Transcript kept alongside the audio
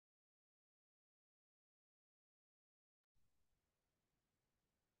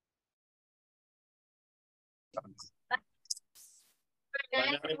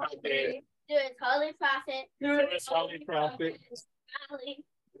through its holy prophet,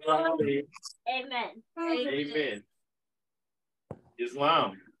 Amen. Amen.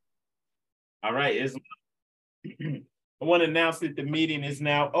 Islam. All right, Islam. I want to announce that the meeting is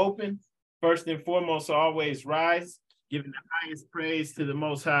now open. First and foremost, always rise, giving the highest praise to the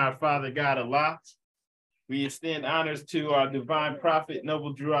Most High, our Father God Allah. We extend honors to our divine prophet,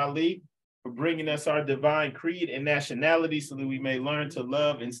 Noble Drew Ali, for bringing us our divine creed and nationality so that we may learn to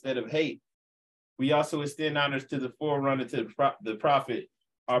love instead of hate. We also extend honors to the forerunner to the prophet,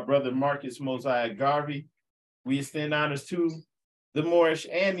 our brother Marcus Mosiah Garvey. We extend honors to the Moorish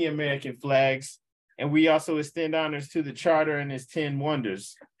and the American flags, and we also extend honors to the Charter and its 10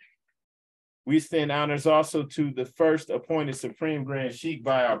 wonders. We extend honors also to the first appointed Supreme Grand Sheikh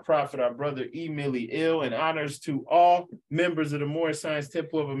by our prophet, our brother Emily Ill, and honors to all members of the Moorish Science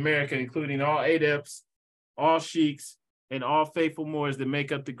Temple of America, including all adepts, all sheiks, and all faithful Moors that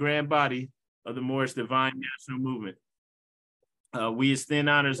make up the grand body of the Moorish Divine National Movement. We extend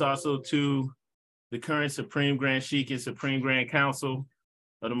honors also to the current Supreme Grand Sheikh and Supreme Grand Council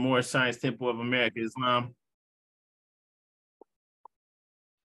of the Moorish Science Temple of America, Islam.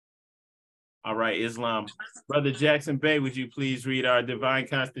 All right, Islam. Brother Jackson Bey, would you please read our divine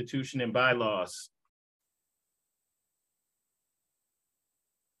constitution and bylaws?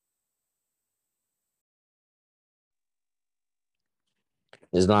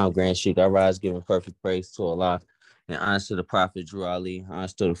 Islam Grand Sheikh, I rise giving perfect praise to Allah and honor to the Prophet Drew Ali, honor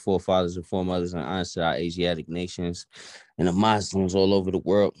to the forefathers and foremothers, and honor to our Asiatic nations and the Muslims all over the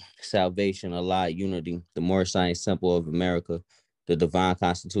world. Salvation, Allah, unity, the Moorish Science Temple of America, the divine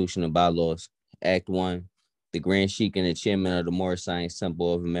constitution and bylaws. Act 1. The Grand Sheikh and the chairman of the Moorish Science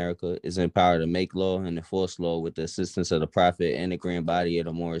Temple of America is empowered to make law and enforce law with the assistance of the Prophet and the grand body of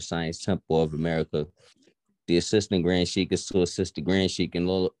the Moorish Science Temple of America. The assistant Grand Sheikh is to assist the Grand Sheikh in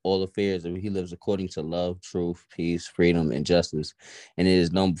all affairs if he lives according to love, truth, peace, freedom, and justice, and it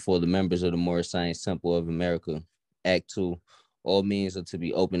is known before the members of the Moorish Science Temple of America. Act 2. All means are to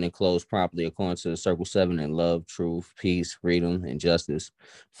be opened and closed properly according to the Circle 7 in love, truth, peace, freedom, and justice.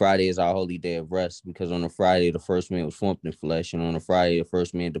 Friday is our holy day of rest because on a Friday, the first man was formed in flesh, and on a Friday, the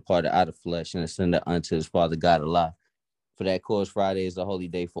first man departed out of flesh and ascended unto his Father God Allah. For that cause, Friday is a holy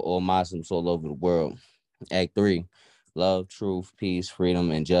day for all Muslims all over the world. Act 3. Love, truth, peace,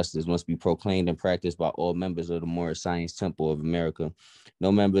 freedom, and justice must be proclaimed and practiced by all members of the Moorish Science Temple of America.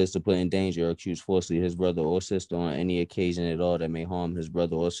 No member is to put in danger or accuse falsely his brother or sister on any occasion at all that may harm his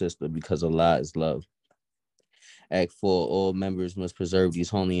brother or sister, because Allah is love. Act 4. All members must preserve these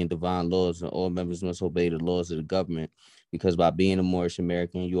holy and divine laws, and all members must obey the laws of the government, because by being a Moorish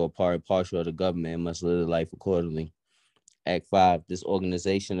American, you are part and partial of the government and must live the life accordingly. Act 5. This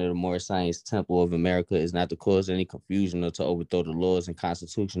organization of the Moorish Science Temple of America is not to cause any confusion or to overthrow the laws and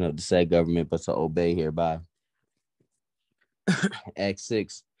constitution of the said government, but to obey hereby. Act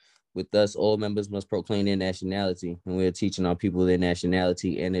 6. With us, all members must proclaim their nationality, and we are teaching our people their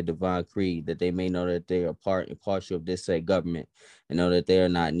nationality and their divine creed, that they may know that they are part and partial of this said government, and know that they are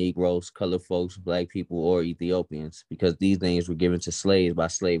not Negroes, colored folks, black people, or Ethiopians, because these names were given to slaves by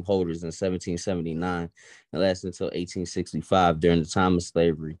slaveholders in 1779 and lasted until 1865 during the time of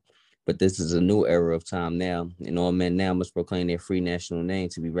slavery. But this is a new era of time now, and all men now must proclaim their free national name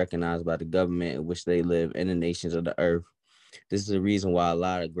to be recognized by the government in which they live and the nations of the earth. This is the reason why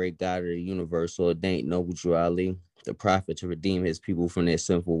Allah, the great God of the universe, ordained Noble Drew Ali, the prophet, to redeem his people from their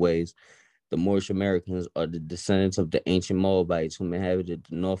sinful ways. The Moorish Americans are the descendants of the ancient Moabites who inhabited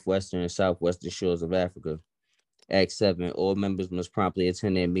the northwestern and southwestern shores of Africa. Act 7. All members must promptly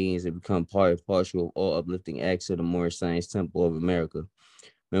attend their meetings and become part and partial of all uplifting acts of the Moorish Science Temple of America.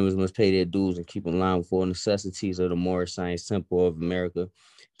 Members must pay their dues and keep in line with all necessities of the Moorish Science Temple of America.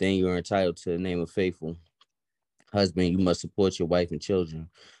 Then you are entitled to the name of faithful. Husband, you must support your wife and children.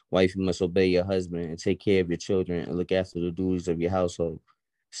 Wife, you must obey your husband and take care of your children and look after the duties of your household.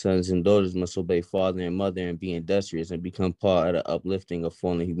 Sons and daughters must obey father and mother and be industrious and become part of the uplifting of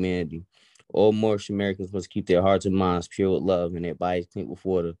fallen humanity. All Moorish Americans must keep their hearts and minds pure with love and their bodies clean with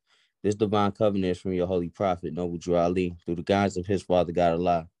water. This divine covenant is from your holy prophet, Noble Drew Ali, through the guidance of his Father God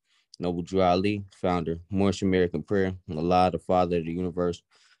Allah. Noble Drew Ali, founder, Moorish American Prayer, Allah, the Father of the universe,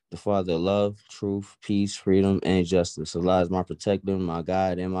 the Father of love, truth, peace, freedom, and justice. Allah is my protector, my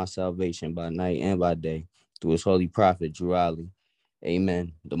guide, and my salvation by night and by day, through his holy prophet, Drew Ali.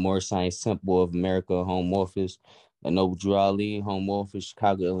 Amen. The Moorish Science Temple of America, home office, Noble Drew Ali, home office,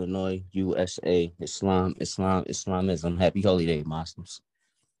 Chicago, Illinois, USA. Islam, Islam, Islamism. Happy Holy Day, Muslims.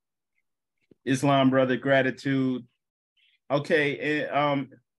 Islam, brother, gratitude. Okay,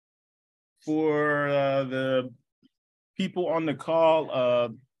 For the people on the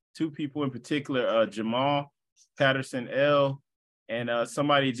call, two people in particular, Jamal Patterson L, and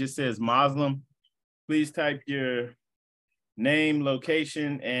somebody just says Muslim. Please type your name,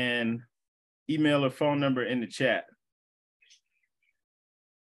 location, and email or phone number in the chat.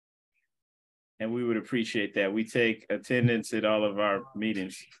 And we would appreciate that. We take attendance at all of our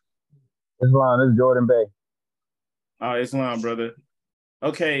meetings. Islam, this is Jordan Bay. Oh, Islam, brother.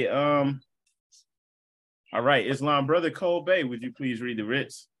 Okay, all right, Islam, brother Cole Bay, would you please read the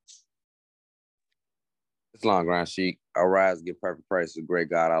writs? Islam, Grand Sheikh, arise, give perfect praise to the great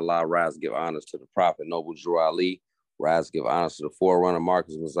God Allah, rise, give honors to the prophet, noble Drew Ali, rise, give honors to the forerunner,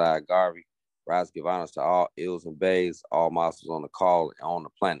 Marcus Messiah Garvey, rise, give honors to all ills and bays, all Muslims on the call and on the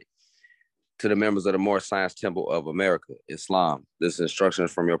planet. To the members of the Moorish Science Temple of America, Islam, this instruction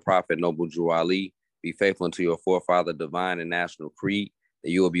is from your prophet, noble Drew Ali, be faithful unto your forefather, divine and national creed,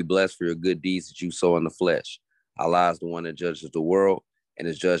 that you will be blessed for your good deeds that you sow in the flesh. Allah is the one that judges the world, and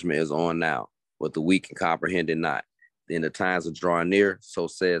his judgment is on now, but the weak can comprehend it not. Then the times are drawing near, so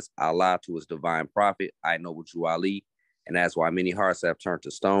says Allah to his divine prophet, I noble Drew Ali, and that's why many hearts have turned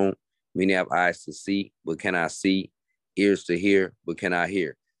to stone. Many have eyes to see, but cannot see, ears to hear, but cannot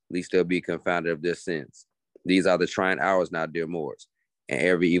hear, lest they'll be confounded of their sins. These are the trying hours now, dear Moors, and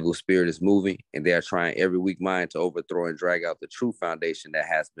every evil spirit is moving, and they are trying every weak mind to overthrow and drag out the true foundation that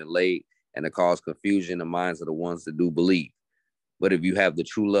has been laid and to cause confusion in the minds of the ones that do believe. But if you have the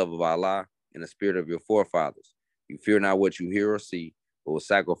true love of Allah and the spirit of your forefathers, you fear not what you hear or see, but will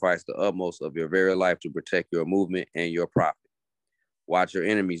sacrifice the utmost of your very life to protect your movement and your prophet. Watch your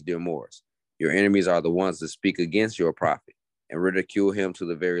enemies, dear Moors. Your enemies are the ones that speak against your prophet and ridicule him to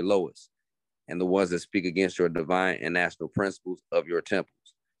the very lowest, and the ones that speak against your divine and national principles of your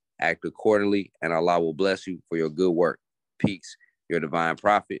temples. Act accordingly, and Allah will bless you for your good work. Peace. Your divine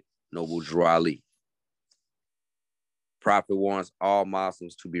prophet, noble Drew Ali. Prophet warns all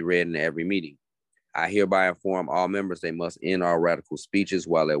Muslims to be read in every meeting. I hereby inform all members they must end all radical speeches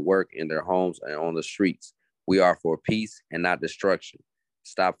while at work, in their homes, and on the streets. We are for peace and not destruction.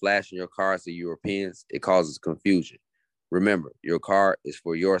 Stop flashing your cards to Europeans. It causes confusion. Remember, your card is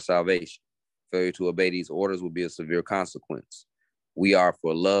for your salvation. Failure to obey these orders will be a severe consequence. We are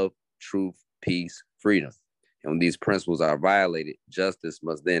for love, truth, peace, freedom. And when these principles are violated, justice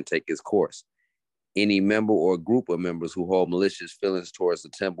must then take its course. Any member or group of members who hold malicious feelings towards the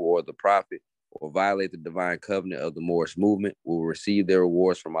temple or the prophet or violate the divine covenant of the Moorish movement will receive their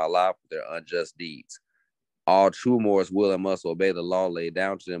rewards from Allah for their unjust deeds. All true Moors will and must obey the law laid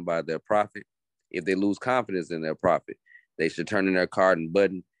down to them by their prophet. If they lose confidence in their prophet, they should turn in their card and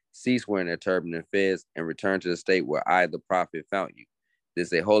button, cease wearing their turban and fez, and return to the state where I, the prophet, found you. This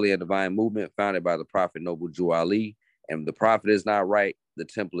is a holy and divine movement founded by the prophet noble Drew Ali, and if the prophet is not right, the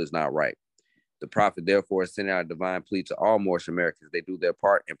temple is not right. The prophet therefore is sending out a divine plea to all Moorish Americans. They do their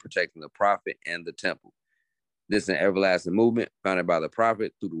part in protecting the prophet and the temple. This is an everlasting movement founded by the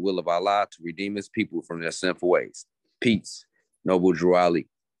prophet through the will of Allah to redeem his people from their sinful ways. Peace, noble Drew Ali.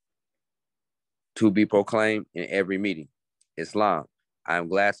 To be proclaimed in every meeting. Islam. I am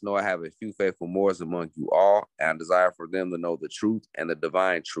glad to know I have a few faithful Moors among you all, and I desire for them to know the truth and the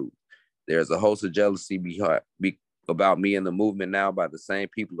divine truth. There is a host of jealousy about me and the movement now by the same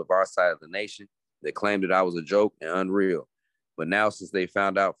people of our side of the nation that claimed that I was a joke and unreal. But now, since they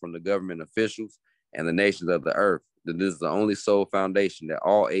found out from the government officials and the nations of the earth that this is the only sole foundation that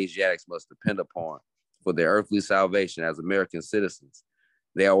all Asiatics must depend upon for their earthly salvation as American citizens,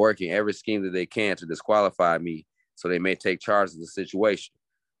 they are working every scheme that they can to disqualify me so they may take charge of the situation.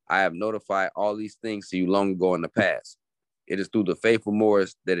 I have notified all these things to you long ago in the past. It is through the faithful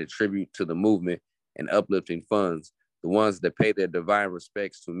Moors that attribute to the movement and uplifting funds. The ones that pay their divine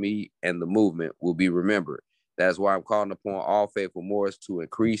respects to me and the movement will be remembered. That is why I'm calling upon all faithful Moors to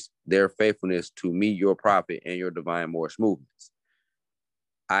increase their faithfulness to me, your prophet, and your divine Moorish movements.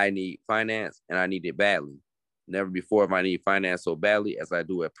 I need finance, and I need it badly. Never before have I needed finance so badly as I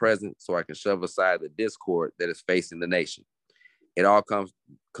do at present, so I can shove aside the discord that is facing the nation. It all comes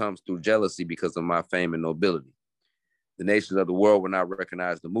through jealousy because of my fame and nobility. The nations of the world will not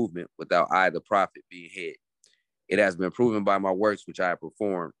recognize the movement without I, the prophet, being head. It has been proven by my works which I have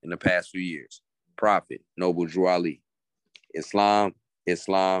performed in the past few years. Prophet, noble Drew Ali. Islam,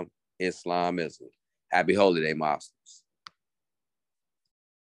 Islam, Islamism. Happy Holy Day, Muslims.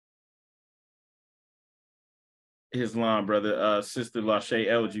 Islam, brother. Sister Lachey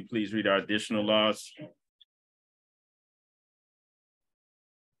L, would you please read our additional laws?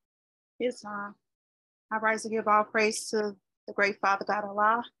 Islam. I rise to give all praise to the great Father God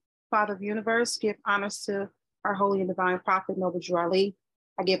Allah, Father of the universe. Give honors to our holy and divine prophet, noble Drew Ali.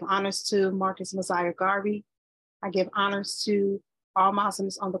 I give honors to Marcus Messiah Garvey. I give honors to all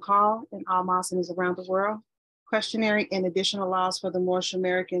Muslims on the call and all Muslims around the world. Questionnaire and additional laws for the Moorish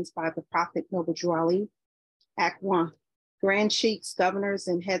Americans by the Prophet Noble Drew Ali. Act 1. Grand Sheikhs, governors,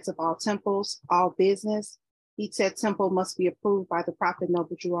 and heads of all temples, all business. Each said temple must be approved by the Prophet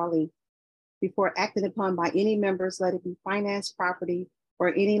Noble Drew Ali. Before acted upon by any members, let it be finance, property, or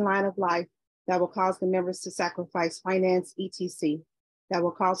any line of life that will cause the members to sacrifice finance, etc., that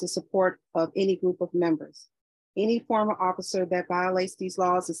will cause the support of any group of members. Any former officer that violates these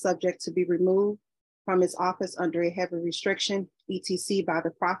laws is subject to be removed from his office under a heavy restriction, etc., by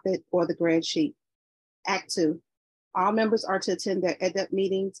the Prophet or the Grand Sheikh. Act 2. All members are to attend their EDUP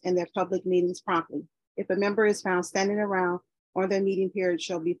meetings and their public meetings promptly. If a member is found standing around on their meeting period,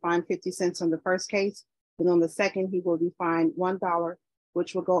 shall be fined 50 cents on the first case, and on the second, he will be fined $1,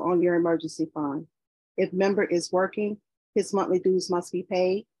 which will go on your emergency fund. If member is working, his monthly dues must be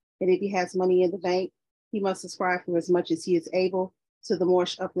paid, and if he has money in the bank, he must subscribe for as much as he is able to the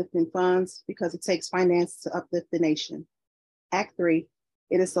Moorish Uplifting Funds, because it takes finance to uplift the nation. Act 3.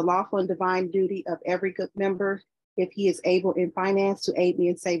 It is the lawful and divine duty of every good member, if he is able in finance, to aid me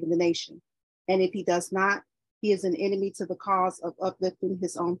in saving the nation. And if he does not, he is an enemy to the cause of uplifting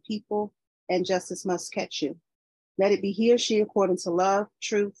his own people, and justice must catch you. Let it be he or she according to love,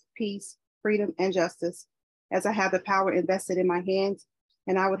 truth, peace, freedom, and justice, as I have the power invested in my hands,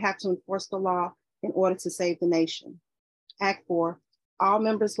 and I would have to enforce the law in order to save the nation. Act 4. All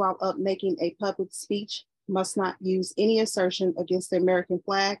members, while up making a public speech, must not use any assertion against the American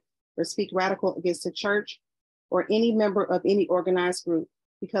flag or speak radical against the church or any member of any organized group,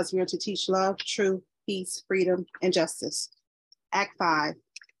 because we are to teach love, truth, peace, freedom, and justice. Act 5.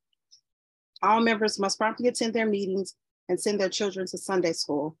 All members must promptly attend their meetings and send their children to Sunday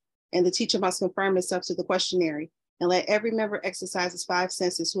school, and the teacher must confirm himself to the questionnaire, and let every member exercise his 5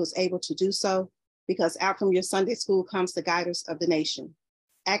 senses who is able to do so, because out from your Sunday school comes the guiders of the nation.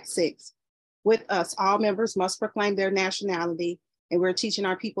 Act 6. With us, all members must proclaim their nationality, and we're teaching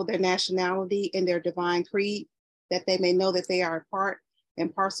our people their nationality and their divine creed, that they may know that they are a part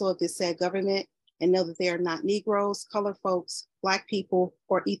and parcel of this said government, and know that they are not Negroes, colored folks, Black people,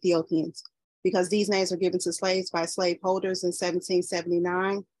 or Ethiopians, because these names were given to slaves by slaveholders in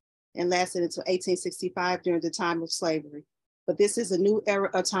 1779 and lasted until 1865 during the time of slavery. But this is a new era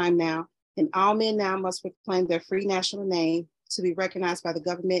of time now, and all men now must proclaim their free national name to be recognized by the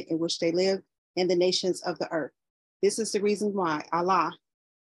government in which they live and the nations of the earth. This is the reason why Allah,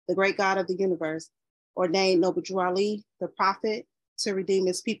 the great God of the universe, ordained Noble Drew Ali, the prophet, to redeem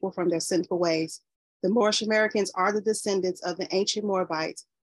his people from their sinful ways. The Moorish Americans are the descendants of the ancient Moabites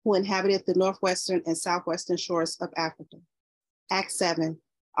who inhabited the northwestern and southwestern shores of Africa. Act 7.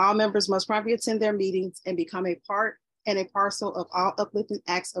 All members must promptly attend their meetings and become a part and a parcel of all uplifting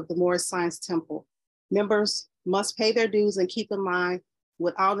acts of the Moorish Science Temple. Members must pay their dues and keep in line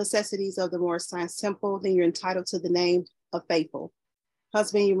with all necessities of the Moorish Science Temple, then you're entitled to the name of faithful.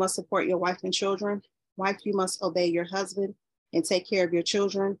 Husband, you must support your wife and children. Wife, you must obey your husband and take care of your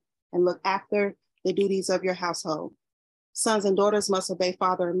children and look after the duties of your household. Sons and daughters must obey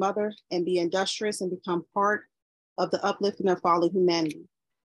father and mother and be industrious and become part of the uplifting of fallen humanity.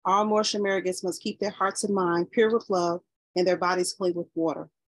 All Moorish Americans must keep their hearts and mind pure with love and their bodies clean with water.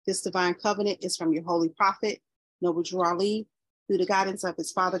 This divine covenant is from your holy prophet, Noble Drew Ali, through the guidance of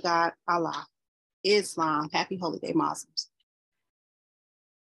his Father God, Allah. Islam. Happy Holy Day, Muslims.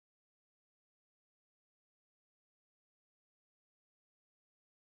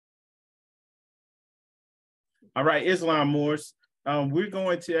 All right, Islam Moors. We're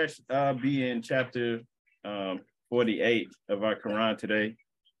going to actually be in chapter 48 of our Quran today.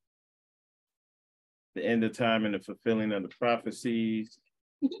 The end of time and the fulfilling of the prophecies.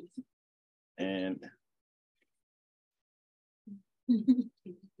 And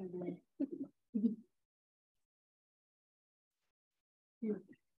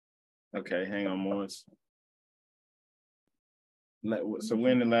okay, hang on, Moors. So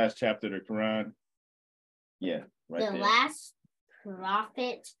we're in the last chapter of the Quran. Yeah, right the there. last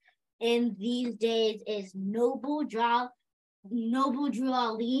prophet in these days is Noble Drew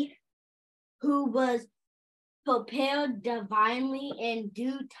Ali, who was prepared divinely in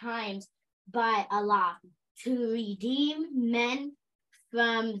due times by Allah to redeem men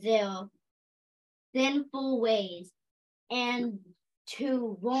from their sinful ways and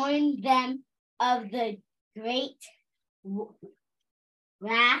to warn them of the great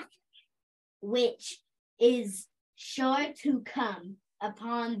wrath which is sure to come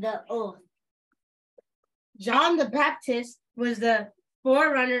upon the earth. John the Baptist was the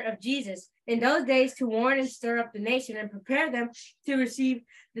forerunner of Jesus, in those days to warn and stir up the nation and prepare them to receive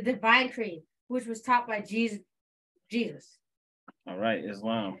the divine creed, which was taught by Jesus. All right,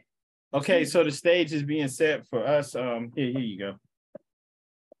 Islam. Okay, so the stage is being set for us. Here you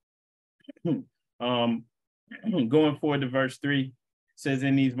go. Going forward to verse 3, says,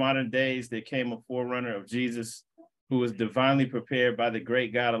 in these modern days, there came a forerunner of Jesus who was divinely prepared by the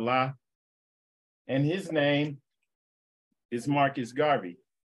great God Allah. And his name is Marcus Garvey,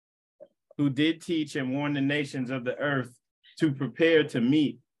 who did teach and warn the nations of the earth to prepare to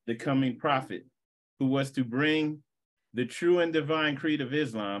meet the coming prophet, who was to bring the true and divine creed of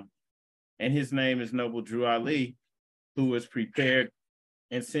Islam. And his name is Noble Drew Ali, who was prepared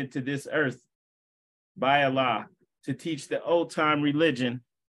and sent to this earth by Allah to teach the old-time religion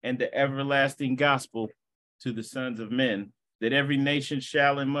and the everlasting gospel to the sons of men, that every nation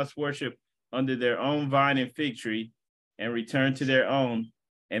shall and must worship under their own vine and fig tree, and return to their own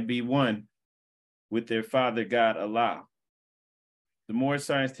and be one with their Father God Allah. The Moorish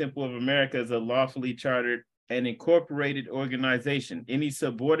Science Temple of America is a lawfully chartered and incorporated organization. Any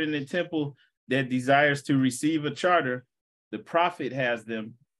subordinate temple that desires to receive a charter, the Prophet has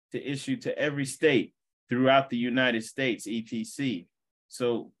them to issue to every state throughout the United States, etc.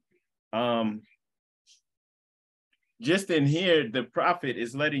 So just in here, the Prophet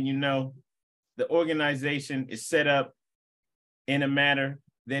is letting you know the organization is set up in a manner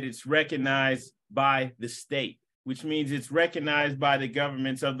that it's recognized by the state, which means it's recognized by the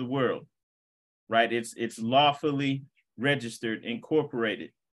governments of the world, right? It's lawfully registered,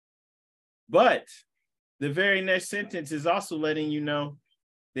 incorporated. But the very next sentence is also letting you know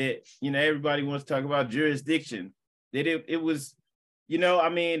that, everybody wants to talk about jurisdiction, that it was,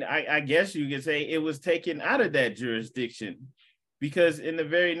 I guess you could say it was taken out of that jurisdiction, because in the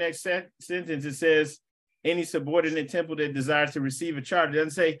very next sentence, it says, any subordinate temple that desires to receive a charter. It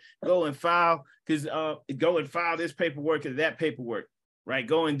doesn't say go and file, because go and file this paperwork or that paperwork, right?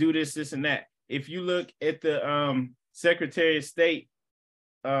 Go and do this, this, and that. If you look at the Secretary of State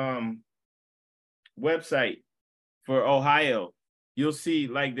website for Ohio, you'll see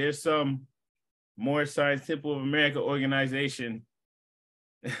like there's some Moorish Science Temple of America organization.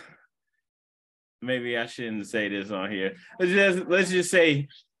 Maybe I shouldn't say this on here. Let's just say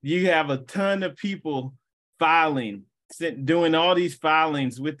you have a ton of people filing, doing all these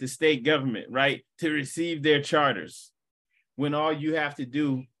filings with the state government, right, to receive their charters, when all you have to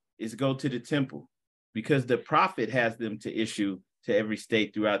do is go to the temple, because the Prophet has them to issue to every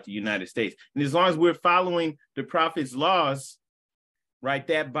state throughout the United States. And as long as we're following the Prophet's laws, right,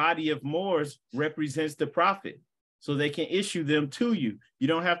 that body of Moors represents the Prophet, so they can issue them to you. You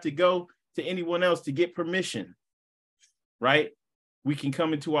don't have to go to anyone else to get permission, right? We can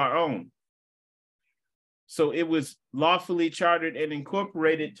come into our own. So it was lawfully chartered and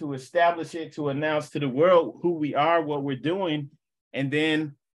incorporated to establish it, to announce to the world who we are, what we're doing. And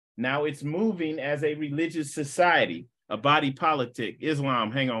then now it's moving as a religious society, a body politic.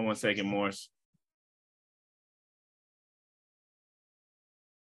 Islam, hang on one second, Morris.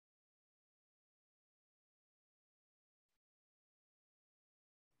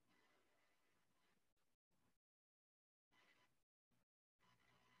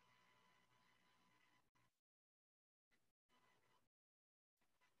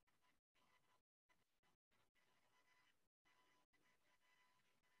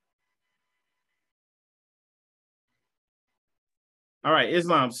 All right,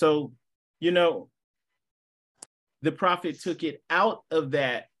 Islam. So, the Prophet took it out of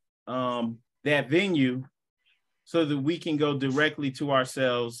that venue so that we can go directly to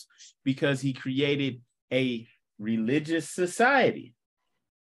ourselves, because he created a religious society.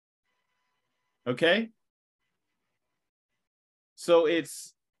 Okay? So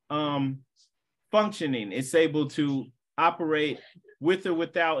it's functioning. It's able to operate with or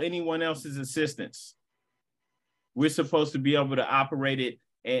without anyone else's assistance. We're supposed to be able to operate it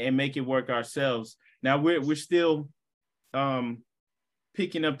and make it work ourselves. Now we're still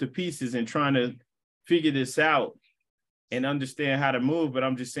picking up the pieces and trying to figure this out and understand how to move. But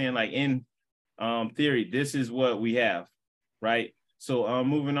I'm just saying, like, in theory, this is what we have, right? So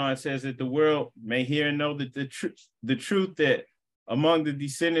moving on, it says that the world may hear and know that the truth that among the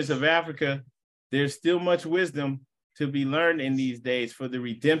descendants of Africa, there's still much wisdom to be learned in these days for the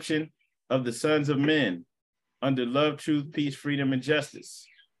redemption of the sons of men, under love, truth, peace, freedom, and justice.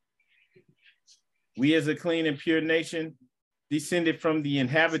 We as a clean and pure nation, descended from the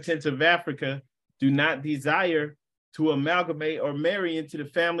inhabitants of Africa, do not desire to amalgamate or marry into the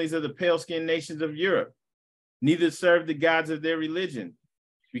families of the pale-skinned nations of Europe, neither serve the gods of their religion,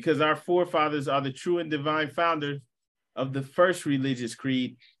 because our forefathers are the true and divine founders of the first religious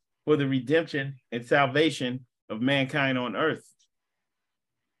creed for the redemption and salvation of mankind on earth.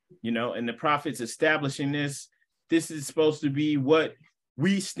 You know, and the prophets establishing this is supposed to be what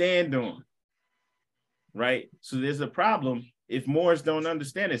we stand on, right? So there's a problem if Moors don't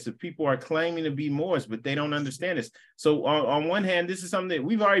understand this, if people are claiming to be Moors, but they don't understand this. So on one hand, this is something that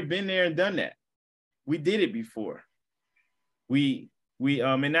we've already been there and done that. We did it before. We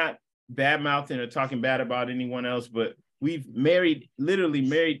and not bad mouthing or talking bad about anyone else, but we've literally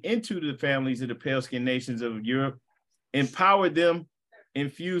married into the families of the pale skinned nations of Europe, empowered them,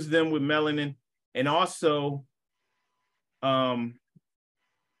 infused them with melanin, and also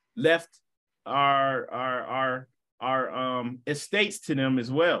left our estates to them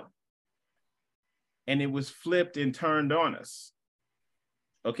as well. And it was flipped and turned on us.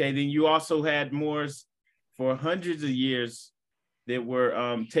 Okay, then you also had Moors for hundreds of years that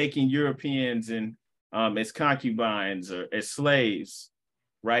were taking Europeans and as concubines or as slaves,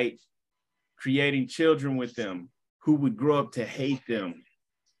 right? Creating children with them who would grow up to hate them,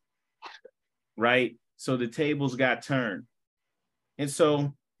 right? So the tables got turned. And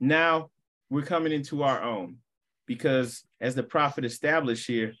so now we're coming into our own, because as the prophet established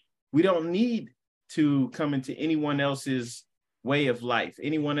here, we don't need to come into anyone else's way of life,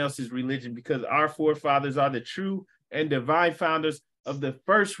 anyone else's religion, because our forefathers are the true and divine founders of the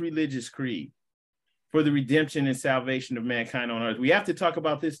first religious creed for the redemption and salvation of mankind on earth. We have to talk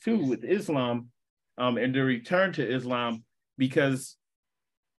about this too with Islam and the return to Islam, because,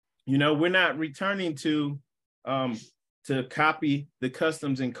 you know, we're not returning to copy the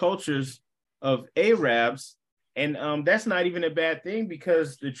customs and cultures of Arabs. And that's not even a bad thing,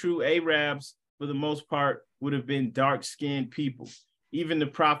 because the true Arabs, for the most part, would have been dark-skinned people. Even the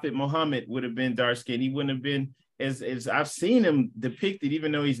Prophet Muhammad would have been dark-skinned. He wouldn't have been, as I've seen him depicted,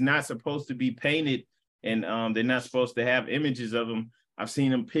 even though he's not supposed to be painted and they're not supposed to have images of him. I've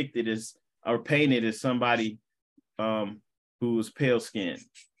seen him painted as somebody who was pale-skinned.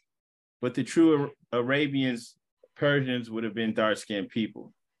 But the true Arabians, Persians would have been dark-skinned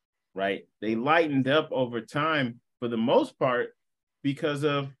people, right? They lightened up over time for the most part because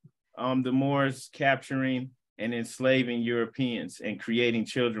of the Moors capturing and enslaving Europeans and creating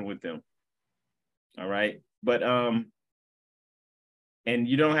children with them. All right. But and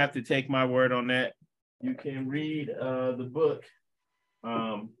you don't have to take my word on that. You can read the book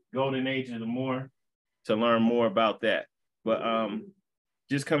Golden Age of the Moor to learn more about that. But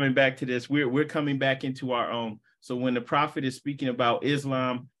just coming back to this, we're coming back into our own. So when the prophet is speaking about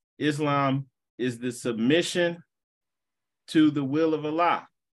Islam, Islam is the submission to the will of Allah.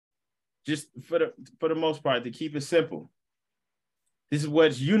 Just for the most part, to keep it simple. This is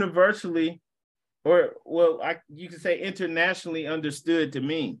what's universally, or well, you could say internationally understood to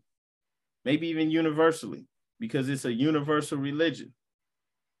mean, maybe even universally, because it's a universal religion.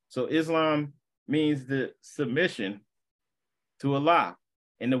 So Islam means the submission to Allah.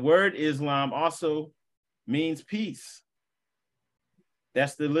 And the word Islam also means peace.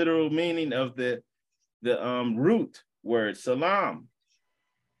 That's the literal meaning of the root word, salam.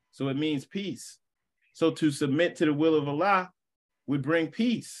 So it means peace. So to submit to the will of Allah would bring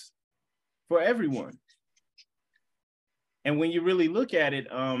peace for everyone. And when you really look at it,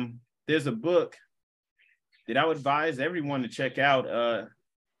 there's a book that I would advise everyone to check out.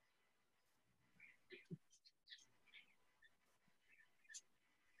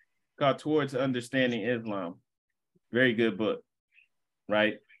 Called Towards Understanding Islam. Very good book,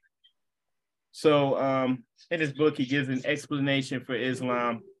 right? So in this book, he gives an explanation for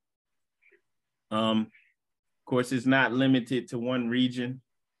Islam. Of course, it's not limited to one region,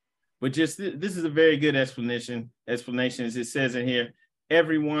 but just this is a very good explanation. As it says in here,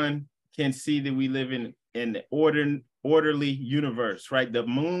 everyone can see that we live in an orderly universe, right? The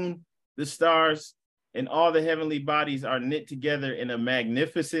moon, the stars, and all the heavenly bodies are knit together in a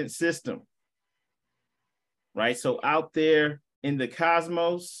magnificent system, right? So out there in the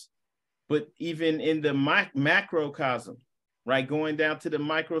cosmos, but even in the macrocosm, right? Going down to the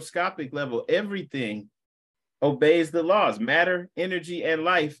microscopic level, everything obeys the laws. Matter, energy, and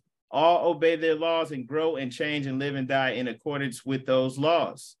life all obey their laws and grow and change and live and die in accordance with those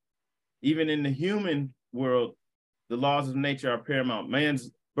laws. Even in the human world, the laws of nature are paramount.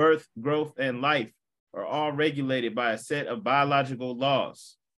 Man's birth, growth, and life are all regulated by a set of biological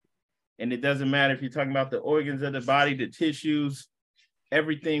laws. And it doesn't matter if you're talking about the organs of the body, the tissues,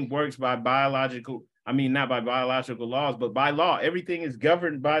 everything works by not by biological laws, but by law. Everything is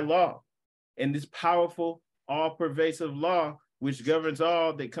governed by law. And this powerful, all-pervasive law, which governs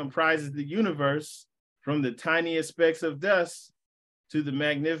all that comprises the universe, from the tiniest specks of dust to the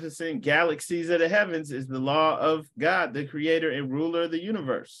magnificent galaxies of the heavens is the law of God, the creator and ruler of the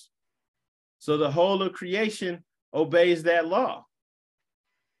universe. So the whole of creation obeys that law.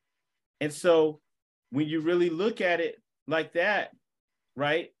 And so when you really look at it like that,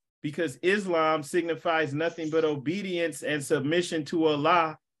 right? Because Islam signifies nothing but obedience and submission to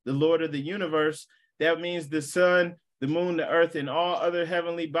Allah, the Lord of the universe. That means the sun, the moon, the earth, and all other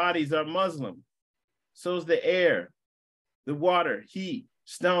heavenly bodies are Muslim. So is the air, the water, heat,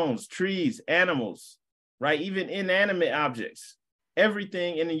 stones, trees, animals, right? Even inanimate objects.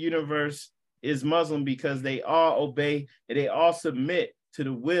 Everything in the universe is Muslim because they all obey and they all submit to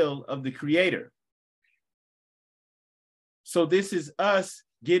the will of the creator. So this is us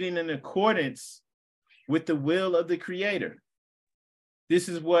getting in accordance with the will of the creator. This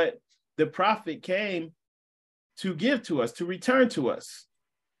is what the prophet came to give to us, to return to us.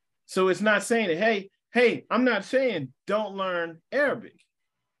 So it's not saying that, hey, I'm not saying don't learn Arabic.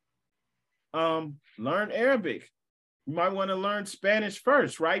 Learn Arabic. You might want to learn Spanish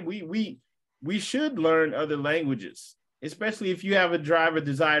first, right? We should learn other languages, especially if you have a drive or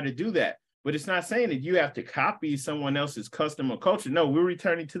desire to do that. But it's not saying that you have to copy someone else's custom or culture. No, we're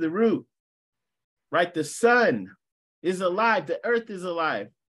returning to the root, right? The sun is alive. The earth is alive.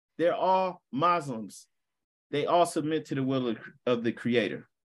 They're all Muslims. They all submit to the will of the creator.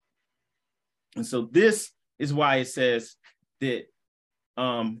 And so this is why it says that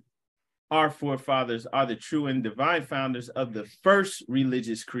our forefathers are the true and divine founders of the first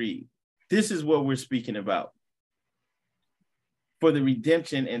religious creed. This is what we're speaking about. For the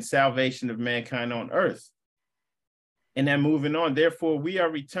redemption and salvation of mankind on earth. And then moving on, therefore, we are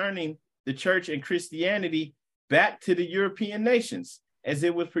returning the church and Christianity back to the European nations as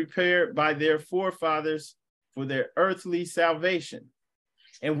it was prepared by their forefathers for their earthly salvation.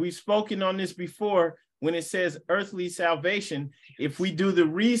 And we've spoken on this before when it says earthly salvation. If we do the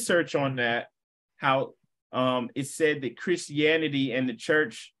research on that, how it said that Christianity and the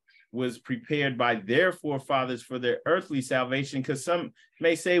church was prepared by their forefathers for their earthly salvation, because some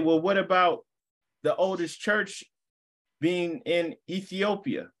may say, well, what about the oldest church being in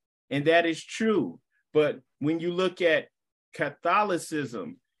Ethiopia? And that is true. But when you look at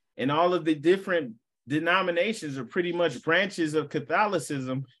Catholicism and all of the different denominations are pretty much branches of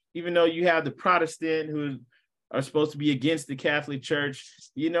Catholicism, even though you have the Protestant who are supposed to be against the Catholic Church,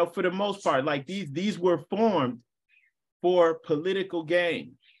 you know, for the most part, like these were formed for political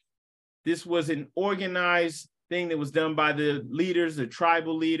gain. This was an organized thing that was done by the leaders, the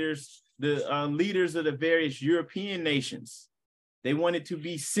tribal leaders, the leaders of the various European nations. They wanted to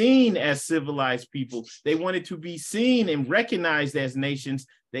be seen as civilized people. They wanted to be seen and recognized as nations.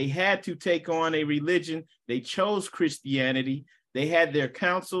 They had to take on a religion. They chose Christianity. They had their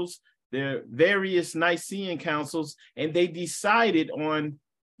councils, their various Nicene councils, and they decided on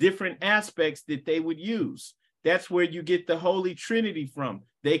different aspects that they would use. That's where you get the Holy Trinity from.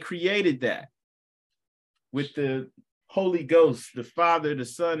 They created that with the Holy Ghost, the Father, the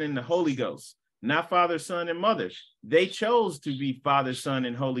Son, and the Holy Ghost. Not Father, Son, and Mother. They chose to be Father, Son,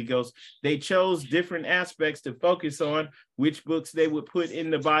 and Holy Ghost. They chose different aspects to focus on, which books they would put in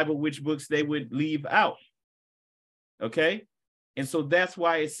the Bible, which books they would leave out. Okay? And so that's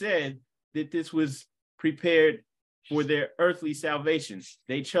why it said that this was prepared for their earthly salvation.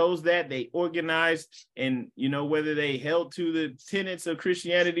 They chose that, they organized, and you know, whether they held to the tenets of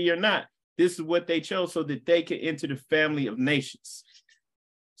Christianity or not, this is what they chose so that they could enter the family of nations.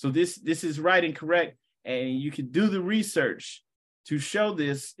 So this is right and correct, and you can do the research to show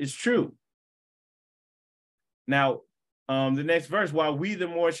this is true. Now, the next verse, while we the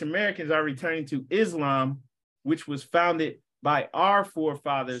Moorish Americans are returning to Islam, which was founded by our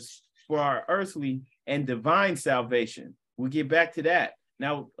forefathers for our earthly and divine salvation. We'll get back to that.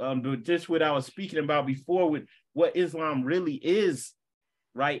 Now, just what I was speaking about before with what Islam really is,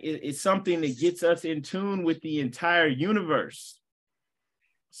 right? It's something that gets us in tune with the entire universe.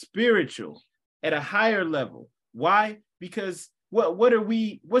 Spiritual at a higher level. Why? Because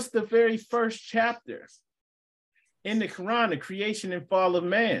what's the very first chapter in the Quran, the creation and fall of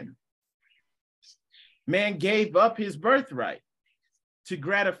man? Man gave up his birthright to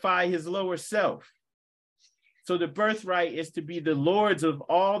gratify his lower self. So the birthright is to be the lords of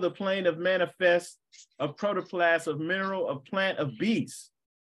all the plane of manifest, of protoplasm, of mineral, of plant, of beast.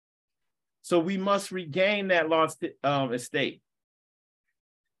 So we must regain that lost estate.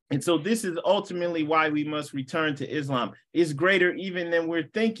 And so this is ultimately why we must return to Islam. It's greater even than we're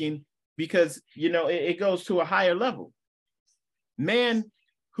thinking, because, you know, it goes to a higher level. Man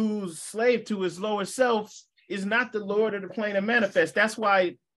who's slave to his lower self is not the Lord of the plane of manifest. That's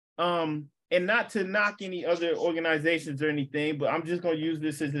why and not to knock any other organizations or anything, but I'm just going to use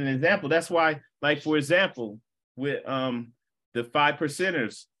this as an example. That's why, like, for example, with the 5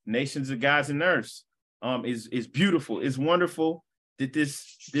 Percenters, Nations of Gods and Earths, is beautiful. It's wonderful that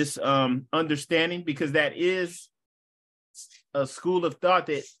this understanding, because that is a school of thought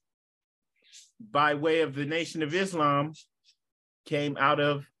that, by way of the Nation of Islam, came out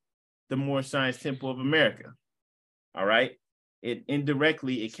of the Moorish Science Temple of America. All right. It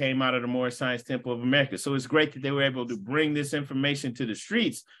indirectly, it came out of the Moorish Science Temple of America. So it's great that they were able to bring this information to the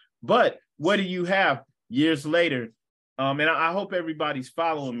streets. But what do you have years later? And I hope everybody's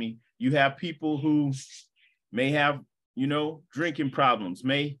following me. You have people who may have, drinking problems,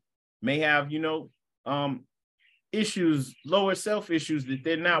 may have, issues, lower self issues that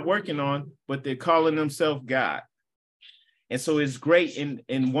they're not working on, but they're calling themselves God. And so it's great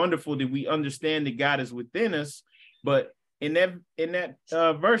and wonderful that we understand that God is within us. But in that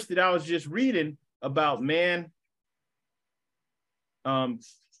verse that I was just reading about man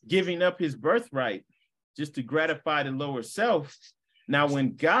giving up his birthright just to gratify the lower self. Now,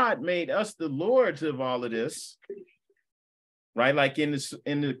 when God made us the lords of all of this, right? Like in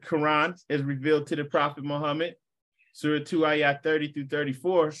the Quran, as revealed to the Prophet Muhammad, Surah 2, ayat 30 through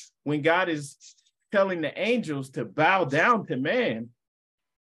 34, when God is telling the angels to bow down to man,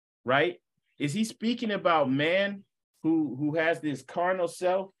 right? Is he speaking about man who has this carnal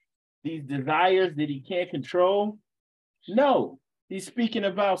self, these desires that he can't control? No, he's speaking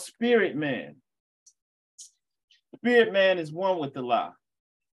about spirit man. Spirit man is one with Allah.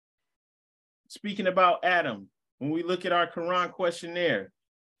 Speaking about Adam, when we look at our Quran questionnaire,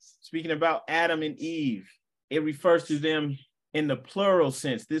 speaking about Adam and Eve, it refers to them in the plural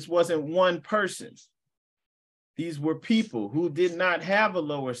sense. This wasn't one person. These were people who did not have a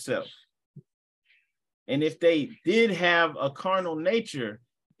lower self. And if they did have a carnal nature,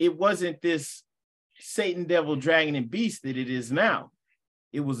 it wasn't this Satan, devil, dragon, and beast that it is now.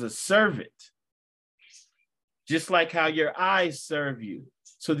 It was a servant. Just like how your eyes serve you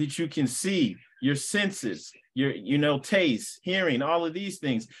so that you can see, your senses, your taste, hearing, all of these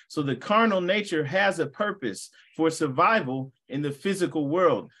things. So the carnal nature has a purpose for survival in the physical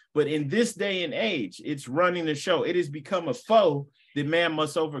world. But in this day and age, it's running the show. It has become a foe that man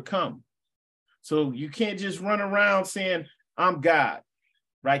must overcome. So you can't just run around saying, I'm God,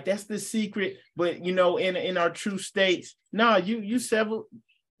 right? That's the secret. But, in our true states, no, you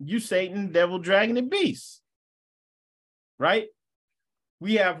Satan, devil, dragon, and beast, right?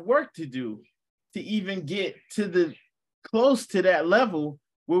 We have work to do to even get to close to that level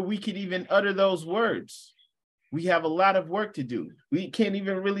where we could even utter those words. We have a lot of work to do. We can't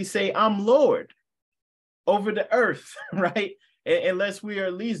even really say, I'm Lord over the earth, right? Unless we are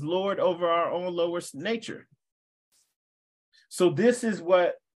at least Lord over our own lower nature. So this is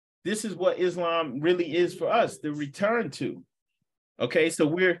what Islam really is for us, the return to. Okay, so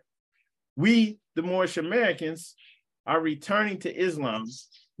we, the Moorish Americans, are returning to Islam,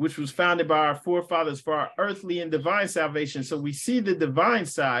 which was founded by our forefathers for our earthly and divine salvation. So we see the divine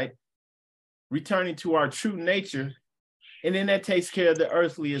side returning to our true nature, and then that takes care of the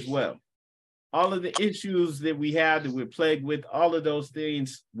earthly as well. All of the issues that we have that we're plagued with, all of those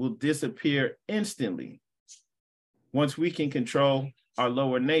things will disappear instantly once we can control our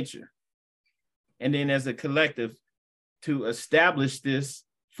lower nature. And then as a collective, to establish this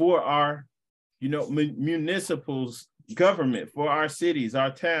for our, municipals, government, for our cities,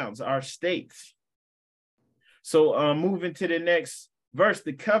 our towns, our states. So moving to the next verse,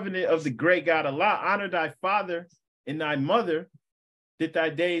 the covenant of the great God Allah, honor thy father and thy mother, that thy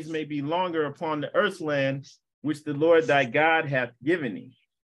days may be longer upon the earth land, which the Lord thy God hath given thee.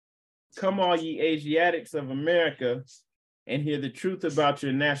 Come all ye Asiatics of America, and hear the truth about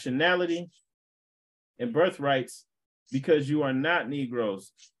your nationality and birthrights, because you are not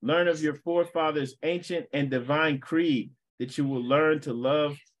Negroes. Learn of your forefathers' ancient and divine creed, that you will learn to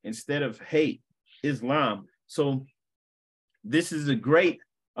love instead of hate Islam. So this is a great,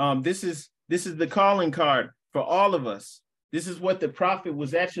 this is the calling card for all of us. This is what the prophet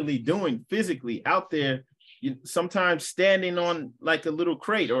was actually doing physically out there, sometimes standing on like a little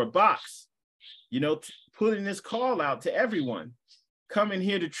crate or a box, putting this call out to everyone. Come and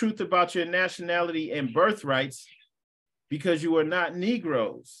hear the truth about your nationality and birthrights, because you are not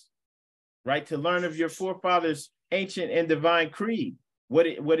Negroes, right? To learn of your forefathers' ancient and divine creed, what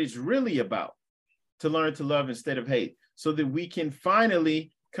it's really about, to learn to love instead of hate, so that we can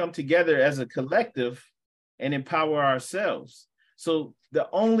finally come together as a collective and empower ourselves. So the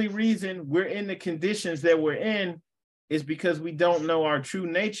only reason we're in the conditions that we're in is because we don't know our true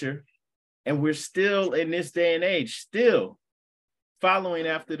nature, and we're still in this day and age, still following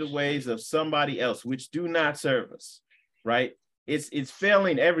after the ways of somebody else, which do not serve us, right? It's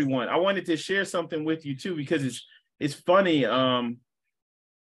failing everyone. I wanted to share something with you too, because it's funny.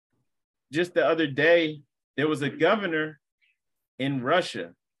 Just the other day, there was a governor in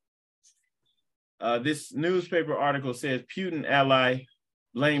Russia. This newspaper article says Putin ally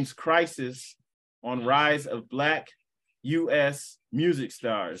blames crisis on rise of Black U.S. music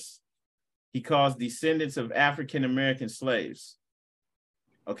stars. He calls descendants of African-American slaves.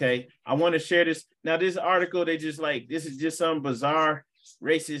 Okay, I want to share this. Now, this article, they just like, this is just some bizarre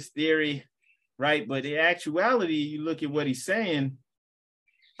racist theory, right? But in actuality, you look at what he's saying,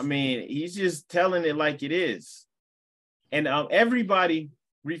 I mean, he's just telling it like it is. And everybody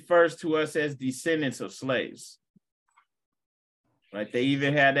refers to us as descendants of slaves, right? They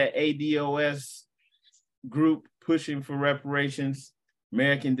even had that ADOS group pushing for reparations,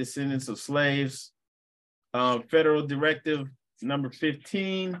 American Descendants of Slaves. Federal Directive number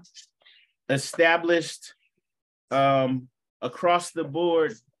 15 established across the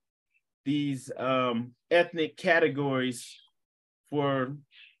board these ethnic categories for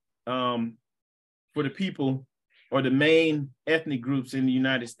the people or the main ethnic groups in the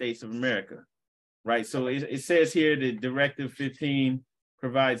United States of America, right? So it says here that Directive 15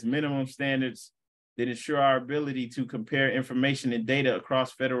 provides minimum standards that ensure our ability to compare information and data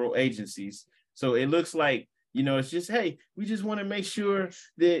across federal agencies. So it looks like, you know, it's just, hey, we just want to make sure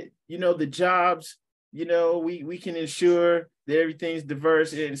that, you know, the jobs, you know, we can ensure that everything's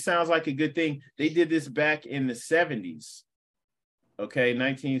diverse. It sounds like a good thing. They did this back in the 70s. Okay,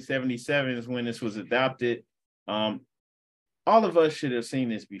 1977 is when this was adopted. All of us should have seen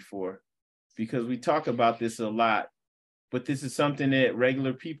this before because we talk about this a lot, but this is something that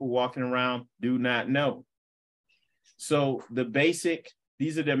regular people walking around do not know. So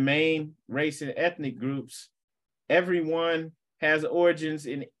these are the main race and ethnic groups. Everyone has origins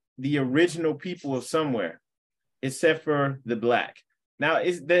in the original people of somewhere, except for the Black. Now,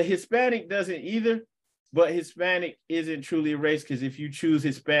 the Hispanic doesn't either, but Hispanic isn't truly a race because if you choose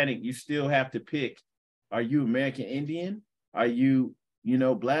Hispanic, you still have to pick, are you American Indian? Are you,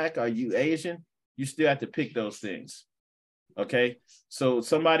 Black? Are you Asian? You still have to pick those things, okay? So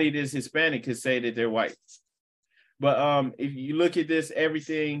somebody that's Hispanic could say that they're white. But if you look at this,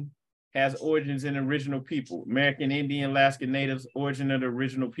 everything has origins in original people. American Indian, Alaska Natives, origin of the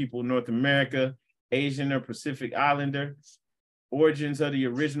original people, North America, Asian or Pacific Islander, origins of the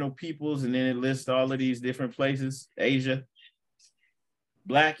original peoples, and then it lists all of these different places, Asia.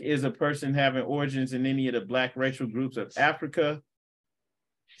 Black is a person having origins in any of the Black racial groups of Africa.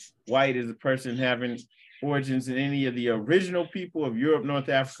 White is a person having origins in any of the original people of Europe, North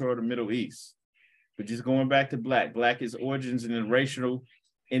Africa, or the Middle East. But just going back to Black, Black is origins in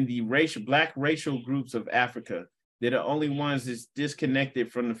the Black racial groups of Africa. They're the only ones that's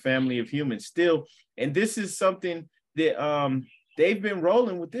disconnected from the family of humans still. And this is something that they've been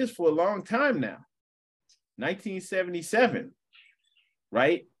rolling with this for a long time now. 1977,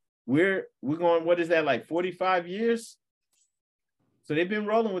 right? We're going, what is that, like 45 years? So they've been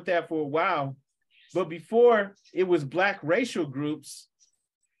rolling with that for a while. But before it was Black racial groups,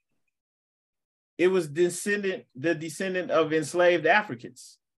 it was the descendant of enslaved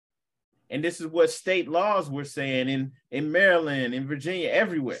Africans. And this is what state laws were saying in Maryland, in Virginia,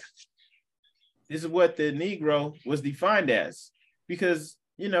 everywhere. This is what the Negro was defined as. Because,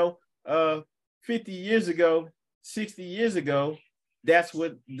 50 years ago, 60 years ago, that's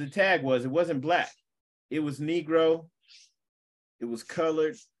what the tag was. It wasn't Black. It was Negro. It was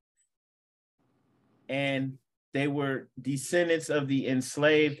colored. And they were descendants of the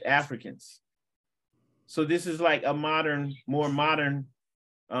enslaved Africans. So this is like a more modern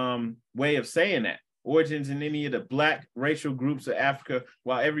way of saying that. Origins in any of the Black racial groups of Africa,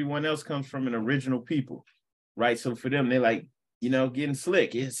 while everyone else comes from an original people, right? So for them, they're like, getting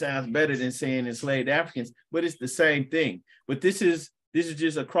slick. It sounds better than saying enslaved Africans, but it's the same thing. But this is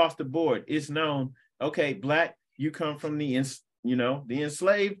just across the board. It's known, okay, Black, you come from the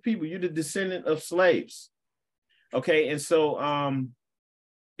enslaved people. You're the descendant of slaves. Okay, and so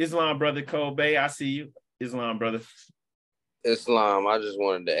Islam brother Kobe, I see you. Islam brother. Islam, I just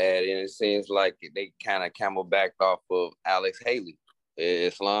wanted to add in, it seems like they kind of camelbacked off of Alex Haley,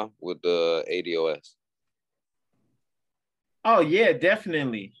 Islam, with the ADOS. Oh, yeah,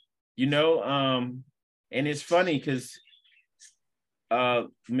 definitely. And it's funny because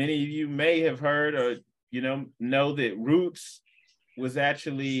many of you may have heard or, know that Roots was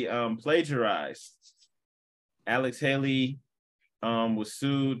actually plagiarized. Alex Haley was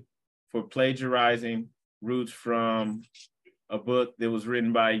sued for plagiarizing Roots from a book that was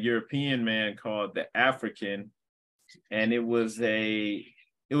written by a European man called The African. and it was a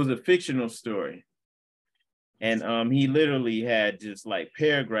fictional story. And he literally had just like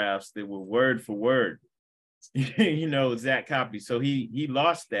paragraphs that were word for word, you know, exact copy. So he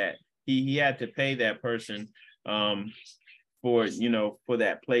lost that. He had to pay that person for, you know, for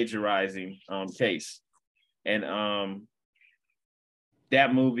that plagiarizing case. And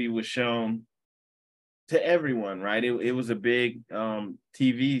that movie was shown to everyone, right? It was a big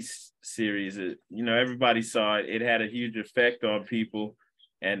TV series. You know, everybody saw it. It had a huge effect on people.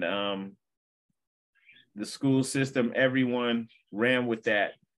 And the school system, everyone ran with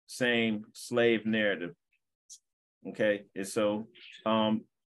that same slave narrative. Okay, and so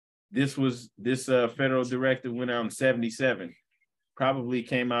this federal directive went out in 1977. Probably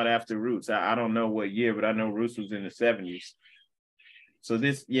came out after Roots. I don't know what year, but I know Roots was in the 1970s. So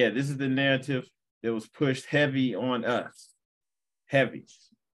this is the narrative that was pushed heavy on us. Heavy.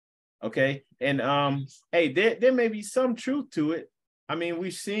 Okay. And hey, there may be some truth to it. I mean,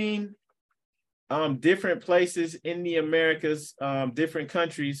 we've seen different places in the Americas, different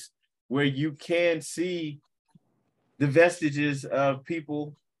countries where you can see the vestiges of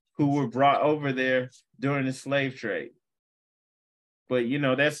people who were brought over there during the slave trade. But, you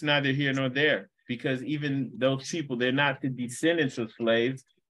know, that's neither here nor there, because even those people, they're not the descendants of slaves.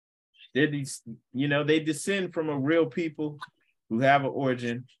 They're these, you know, they descend from a real people who have an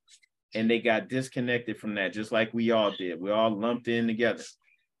origin, and they got disconnected from that, just like we all did. We're all lumped in together.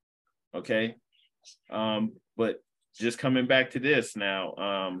 Okay. But just coming back to this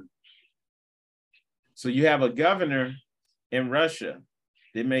now, so you have a governor in Russia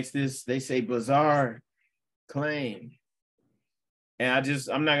that makes this, they say, bizarre claim. And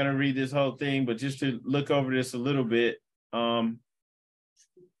I'm not going to read this whole thing, but just to look over this a little bit,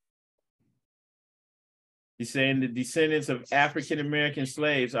 he's saying the descendants of African-American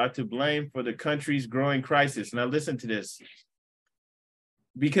slaves are to blame for the country's growing crisis. Now listen to this.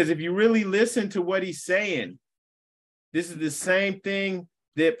 Because if you really listen to what he's saying, this is the same thing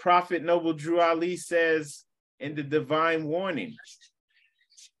that Prophet Noble Drew Ali says in the Divine Warning.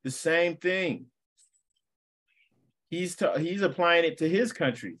 The same thing. He's applying it to his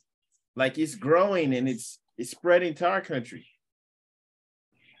country, like it's growing and it's spreading to our country.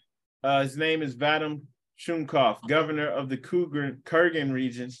 His name is Vadim Shumkov, governor of the Kurgan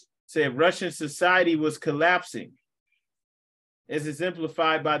region, said Russian society was collapsing, as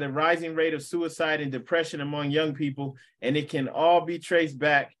exemplified by the rising rate of suicide and depression among young people, and it can all be traced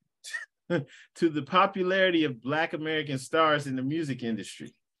back to the popularity of Black American stars in the music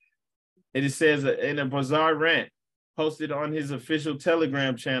industry. It says in a bizarre rant posted on his official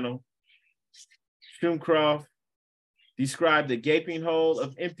Telegram channel, Shumkov described the gaping hole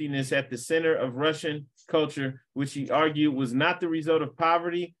of emptiness at the center of Russian culture, which he argued was not the result of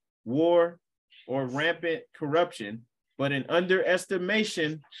poverty, war, or rampant corruption, but an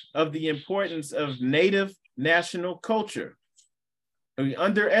underestimation of the importance of native national culture.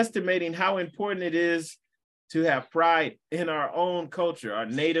 Underestimating how important it is to have pride in our own culture, our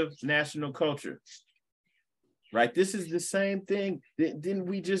native national culture. Right? This is the same thing. Didn't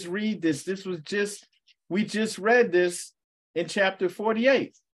we just read this? We just read this in chapter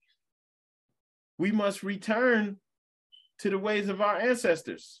 48. We must return to the ways of our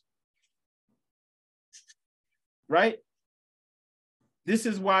ancestors. Right? This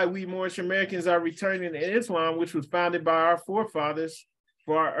is why we Moorish Americans are returning to Islam, which was founded by our forefathers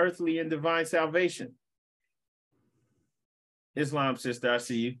for our earthly and divine salvation. Islam, sister, I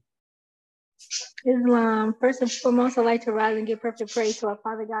see you. Islam. First and foremost, I'd like to rise and give perfect praise to our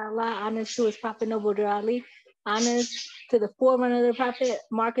Father God Allah, honors to his Prophet Noble Drew Ali, honors to the forerunner of the Prophet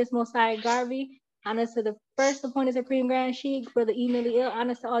Marcus Mosiah Garvey, honors to the first appointed Supreme Grand Sheikh, Brother Emily Ill,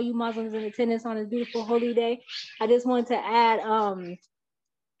 honors to all you Muslims in attendance on this beautiful holy day. I just want to add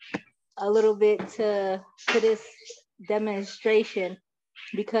a little bit to this demonstration,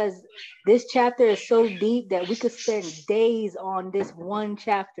 because this chapter is so deep that we could spend days on this one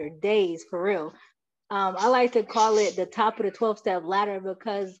chapter, days for real. I like to call it the top of the 12-step ladder,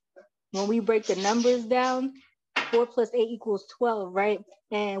 because when we break the numbers down, 4 + 8 = 12, right?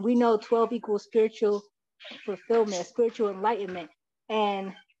 And we know 12 equals spiritual fulfillment, spiritual enlightenment.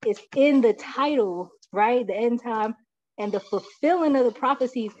 And it's in the title, right? The end time and the fulfilling of the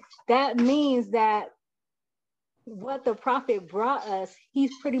prophecies. That means that what the prophet brought us,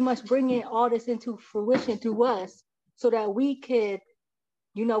 he's pretty much bringing all this into fruition through us, so that we could,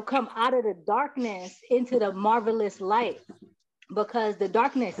 you know, come out of the darkness into the marvelous light, because the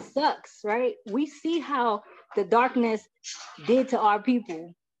darkness sucks, right? We see how the darkness did to our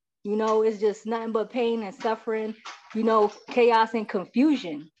people. You know, it's just nothing but pain and suffering, you know, chaos and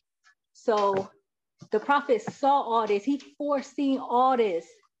confusion. So The prophet saw all this. He foreseen all this,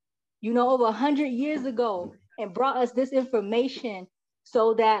 you know, over 100 years ago, and brought us this information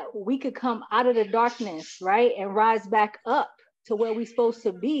so that we could come out of the darkness, right? And rise back up to where we're supposed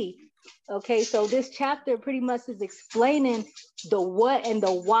to be. Okay, so this chapter pretty much is explaining the what and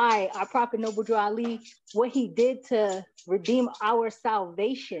the why our prophet Noble Drew Ali, what he did to redeem our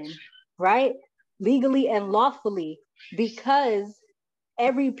salvation, right? Legally and lawfully, because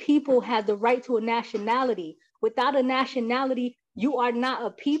every people has the right to a nationality. Without a nationality, you are not a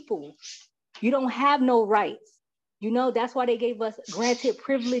people. You don't have no rights. You know, that's why they gave us granted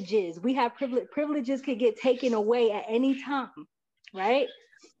privileges. We have privileges could get taken away at any time, right?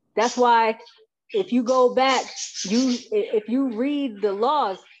 That's why if you go back, if you read the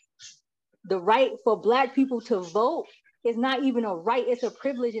laws, the right for Black people to vote is not even a right, it's a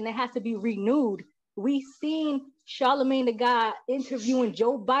privilege, and it has to be renewed. We seen Charlemagne the God interviewing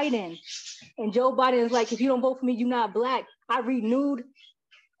Joe Biden, and Joe Biden is like, if you don't vote for me, you're not Black. I renewed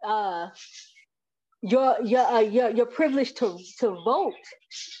your privilege to vote.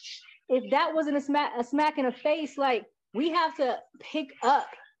 If that wasn't a smack in the face, like, we have to pick up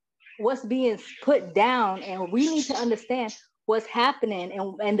what's being put down, and we need to understand what's happening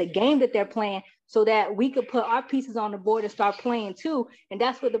and the game that they're playing, so that we could put our pieces on the board and start playing too. And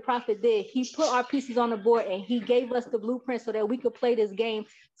that's what the prophet did. He put our pieces on the board, and he gave us the blueprint so that we could play this game,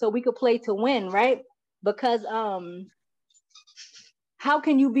 so we could play to win, right? Because how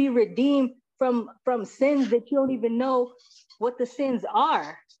can you be redeemed from sins that you don't even know what the sins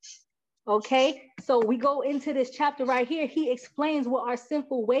are? Okay, so we go into this chapter right here. He explains what our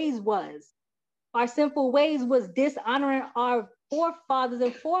sinful ways was. Our sinful ways was dishonoring our forefathers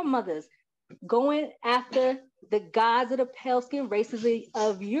and foremothers, going after the gods of the pale skin races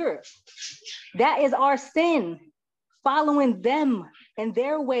of Europe. That is our sin, following them and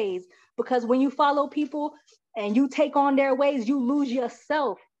their ways. Because when you follow people and you take on their ways, you lose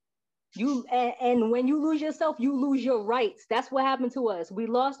yourself. And when you lose yourself, you lose your rights. That's what happened to us. We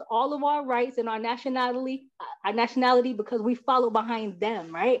lost all of our rights and our nationality because we follow behind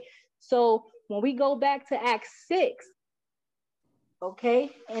them, right? So when we go back to Acts 6, okay,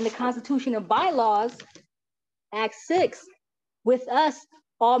 and the Constitution and bylaws, Acts 6, with us,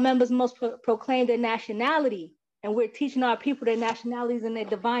 all members must proclaim their nationality, and we're teaching our people their nationalities and their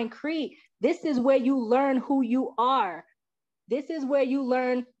divine creed. This is where you learn who you are. This is where you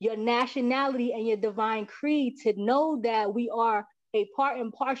learn your nationality and your divine creed, to know that we are a part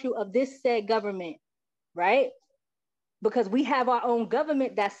and parcel of this said government, right? Because we have our own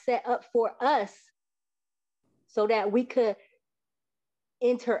government that's set up for us so that we could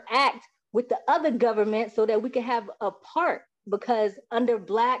interact with the other government, so that we can have a part. Because under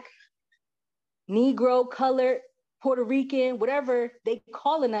Black, Negro, colored, Puerto Rican, whatever they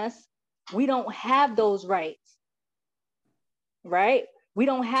calling us, we don't have those rights. Right? We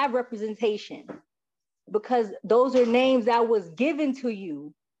don't have representation, because those are names that was given to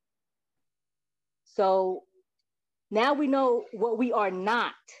you. So now we know what we are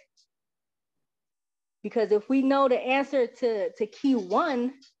not. Because if we know the answer to key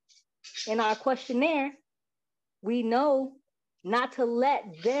 1 in our questionnaire, we know not to let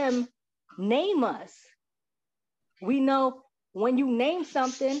them name us. We know when you name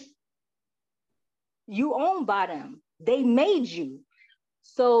something, you own by them. They made you.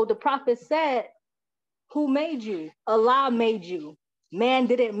 So the prophet said, who made you? Allah made you. Man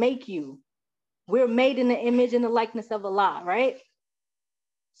didn't make you. We're made in the image and the likeness of Allah, right?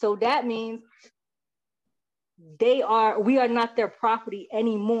 So that means we are not their property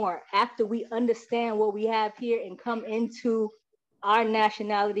anymore after we understand what we have here and come into our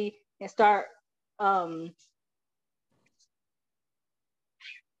nationality and start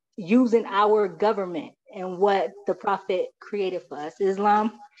using our government and what the prophet created for us.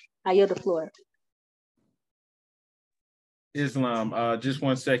 Islam, I yield the floor. Islam, just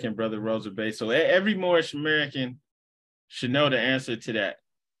 1 second, Brother Rosa Bay. So every Moorish American should know the answer to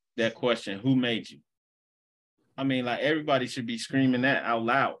that question, who made you? I mean, like, everybody should be screaming that out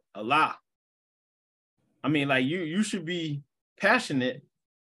loud, Allah. I mean, like, you should be passionate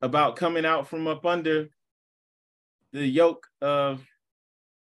about coming out from up under the yoke of,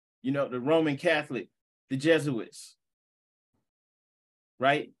 you know, the Roman Catholic, the Jesuits,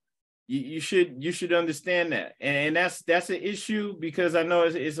 right? You should understand that. And that's an issue, because I know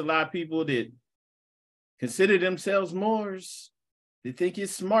it's a lot of people that consider themselves Moors. They think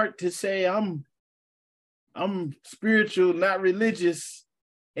it's smart to say, I'm spiritual, not religious.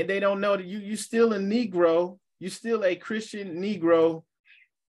 And they don't know that you still a Negro. You still a Christian Negro.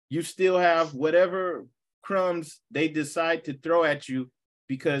 You still have whatever crumbs they decide to throw at you,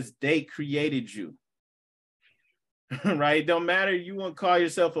 because they created you. right? Don't matter. You want to call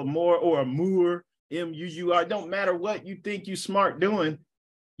yourself a Moor or a Moor, M-U-U-R. Don't matter what you think you smart doing.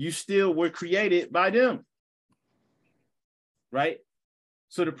 You still were created by them, right?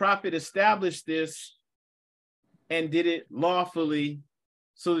 So the prophet established this and did it lawfully,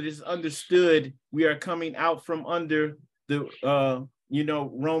 so that it's understood we are coming out from under the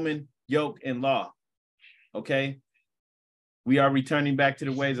Roman yoke and law. Okay, we are returning back to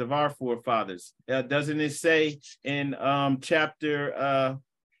the ways of our forefathers. Doesn't it say in chapter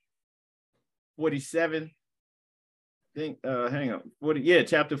 47?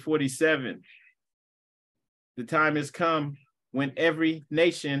 Chapter 47. The time has come when every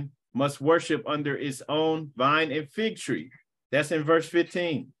nation must worship under its own vine and fig tree. That's in verse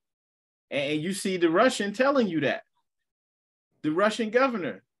 15. And you see the Russian telling you that. The Russian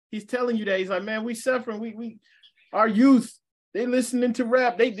governor, he's telling you that. He's like, man, we suffering. We our youth, they listening to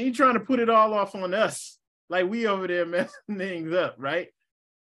rap. They trying to put it all off on us. Like we over there messing things up, right?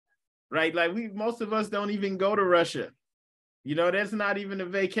 Right? Like most of us don't even go to Russia. That's not even a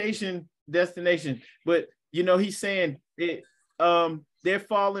vacation destination. But, he's saying it, they're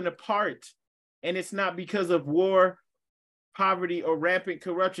falling apart. And it's not because of war, poverty, or rampant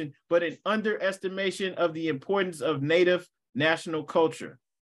corruption, but an underestimation of the importance of native national culture.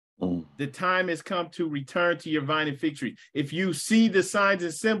 The time has come to return to your vine and fig tree. If you see the signs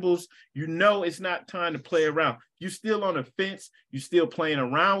and symbols, it's not time to play around. You're still on the fence. You're still playing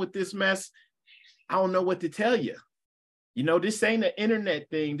around with this mess. I don't know what to tell you. This ain't an internet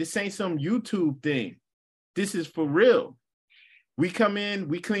thing. This ain't some YouTube thing. This is for real. We come in,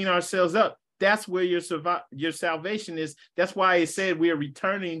 we clean ourselves up. That's where your salvation is. That's why it said we are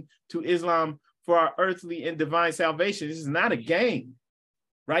returning to Islam for our earthly and divine salvation. This is not a game,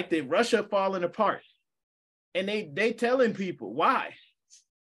 right? That Russia falling apart. And they telling people why.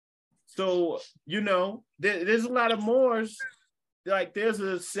 So, there's a lot of Moors. Like there's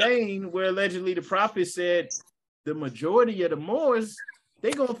a saying where allegedly the prophet said, the majority of the Moors,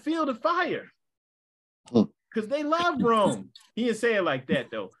 they gonna feel the fire because they love Rome. He didn't say it like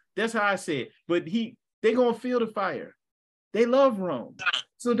that though. That's how I say it. But they gonna feel the fire. They love Rome.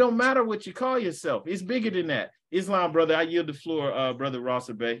 So don't matter what you call yourself. It's bigger than that. Islam, brother. I yield the floor, brother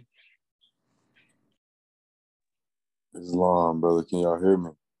Rosser Bey. Islam, brother. Can y'all hear me?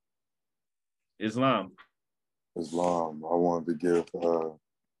 Islam. Islam. I wanted to give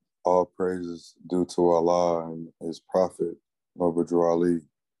all praises due to Allah and His Prophet, Noble Drew Ali.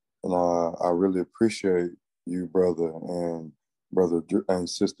 And I really appreciate you, brother, and brother and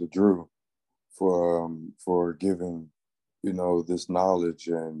sister Drew for giving, this knowledge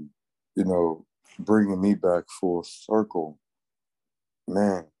and, bringing me back full circle.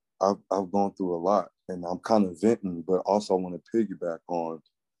 Man, I've gone through a lot and I'm kind of venting, but also I want to piggyback on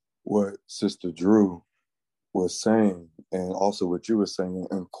what Sister Drew was saying, and also what you were saying,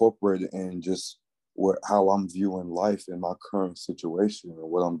 incorporated in just how I'm viewing life in my current situation and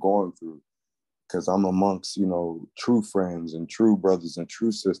what I'm going through. Because I'm amongst, true friends and true brothers and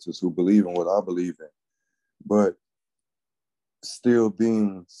true sisters who believe in what I believe in, but still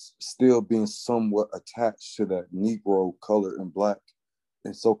being somewhat attached to that Negro, colored, and Black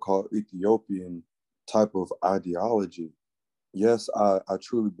and so-called Ethiopian type of ideology. Yes, I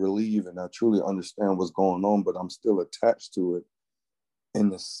truly believe and I truly understand what's going on, but I'm still attached to it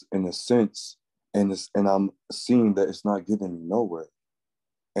in a sense, and I'm seeing that it's not getting me nowhere.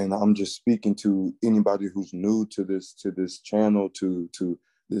 And I'm just speaking to anybody who's new to this channel, to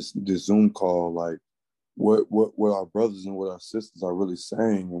this Zoom call, like what our brothers and what our sisters are really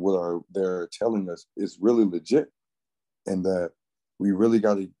saying and what they're telling us is really legit, and that we really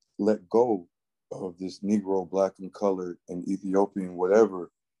got to let go of this Negro, Black and colored and Ethiopian, whatever.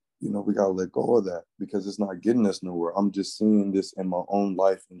 We got to let go of that because it's not getting us nowhere. I'm just seeing this in my own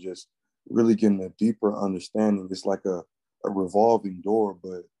life and just really getting a deeper understanding. It's like a revolving door,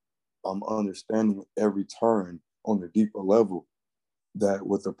 but I'm understanding every turn on a deeper level that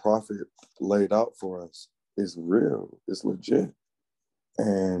what the prophet laid out for us is real, it's legit.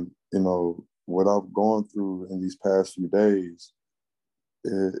 And, what I've gone through in these past few days,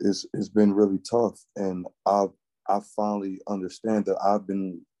 it's been really tough. And I finally understand that I've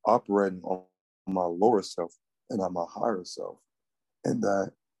been operating on my lower self and on my higher self. And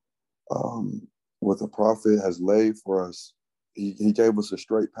that what the prophet has laid for us, he gave us a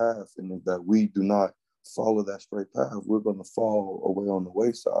straight path, and that we do not follow that straight path, we're going to fall away on the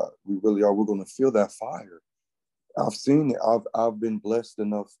wayside. We really are. We're going to feel that fire. I've seen it. I've been blessed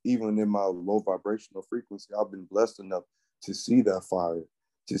enough, even in my low vibrational frequency, I've been blessed enough to see that fire,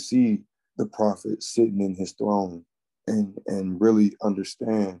 to see the prophet sitting in his throne and really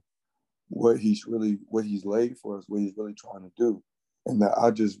understand what he's laid for us, what he's really trying to do. And that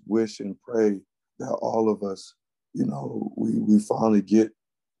I just wish and pray that all of us, you know, we finally get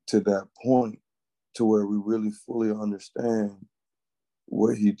to that point to where we really fully understand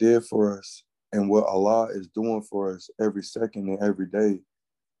what he did for us and what Allah is doing for us every second and every day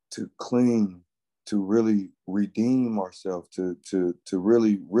to clean, to really redeem ourselves, to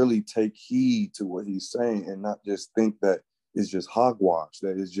really take heed to what he's saying and not just think that it's just hogwash,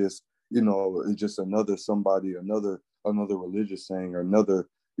 that it's just, you know, it's just another religious saying or another,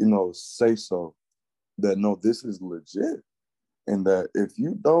 you know, say so. That no, this is legit. And that if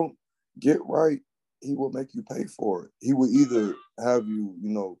you don't get right, he will make you pay for it. He will either have you,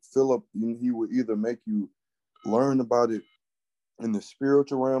 you know, fill up, he will either make you learn about it in the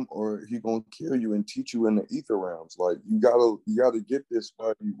spiritual realm, or he gonna kill you and teach you in the ether realms. Like you gotta get this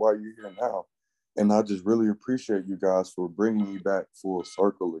while you're here now. And I just really appreciate you guys for bringing me back full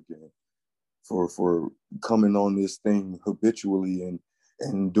circle again, for coming on this thing habitually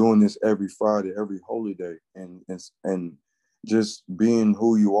and doing this every Friday, every holy day, and just being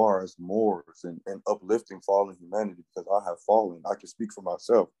who you are as Moors and uplifting fallen humanity, because I have fallen. I can speak for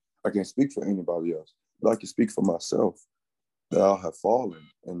myself. I can't speak for anybody else, but I can speak for myself that I have fallen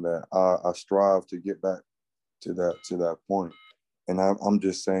and that I strive to get back to that point. And I'm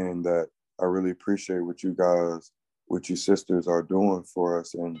just saying that I really appreciate what you guys, what you sisters are doing for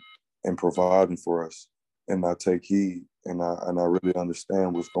us and providing for us. And I take heed and I really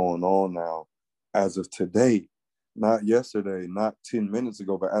understand what's going on now as of today. Not yesterday, not 10 minutes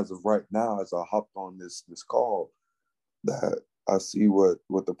ago, but as of right now, as I hopped on this call, that I see what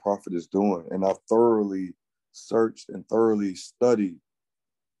the prophet is doing. And I've thoroughly searched and thoroughly studied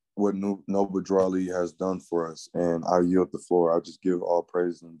what Noble Drew Ali has done for us. And I yield the floor. I just give all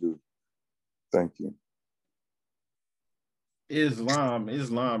praise and due. Thank you.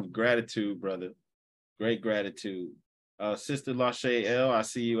 Islam, gratitude, brother. Great gratitude. Sister Lachey L, I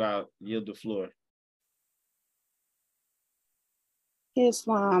see you out. Yield the floor.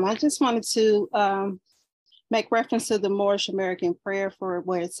 Islam. I just wanted to make reference to the Moorish American prayer for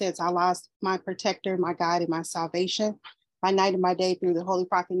where it says, Allah is my protector, my guide, and my salvation, my night and my day through the Holy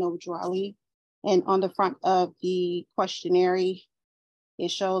Prophet Noble Drew Ali. And on the front of the questionnaire, it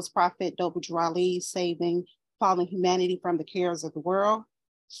shows Prophet Noble Drew Ali saving fallen humanity from the cares of the world.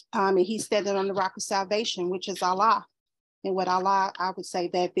 And he's standing on the rock of salvation, which is Allah. And with Allah, I would say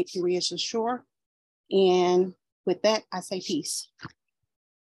that victory is assured. And with that, I say peace.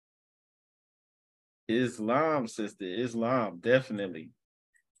 Islam, sister, Islam, definitely.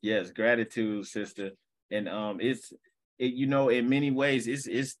 Yes, gratitude, sister. And you know, in many ways,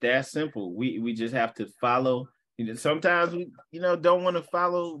 it's that simple. We just have to follow. You know, sometimes we, you know, don't want to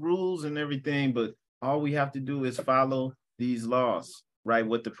follow rules and everything, but all we have to do is follow these laws, right?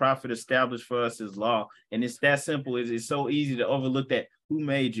 What the prophet established for us is law. And it's that simple. It's so easy to overlook that. Who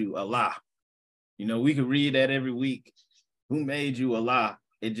made you? Allah. You know, we could read that every week. Who made you? Allah.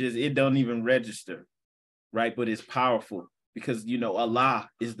 It don't even register. Right? But it's powerful because, you know, Allah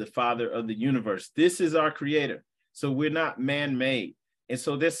is the father of the universe. This is our creator. So we're not man-made. And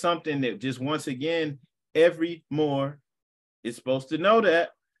so there's something that just, once again, every Moor is supposed to know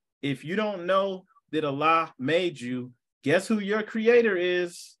that. If you don't know that Allah made you, guess who your creator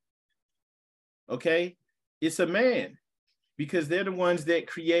is? Okay? It's a man, because they're the ones that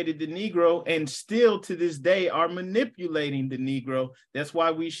created the Negro and still to this day are manipulating the Negro. That's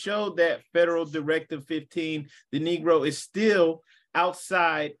why we showed that Federal Directive 15, the Negro is still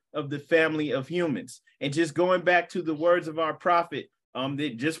outside of the family of humans. And just going back to the words of our prophet,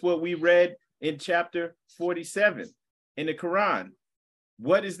 that just what we read in chapter 47 in the Quran,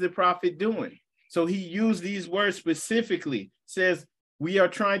 what is the prophet doing? So he used these words specifically, says, we are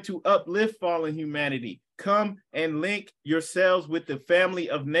trying to uplift fallen humanity. Come and link yourselves with the family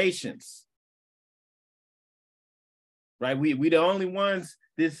of nations. Right? We the only ones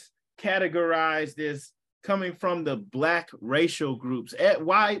this categorized as coming from the Black racial groups.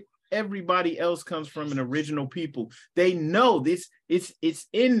 Why everybody else comes from an original people? They know this. It's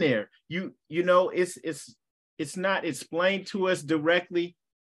in there. You know, it's not explained to us directly,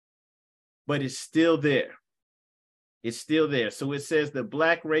 but it's still there. It's still there. So it says the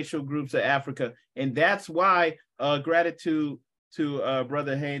Black racial groups of Africa. And that's why gratitude to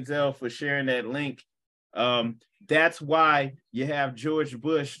Brother Hazel for sharing that link. That's why you have George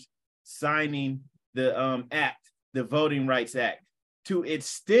Bush signing the act, the Voting Rights Act, to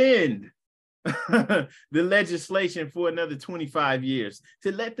extend the legislation for another 25 years,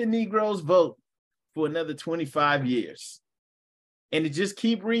 to let the Negroes vote for another 25 years. And to just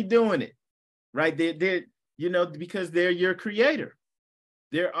keep redoing it, right? They're you know, because they're your creator.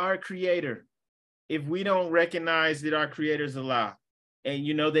 They're our creator. If we don't recognize that our creator is Allah, and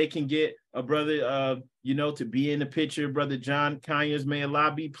they can get a brother, to be in the picture, Brother John Conyers, may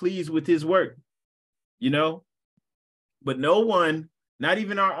Allah be pleased with his work, but no one, not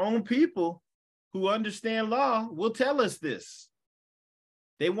even our own people who understand law, will tell us this.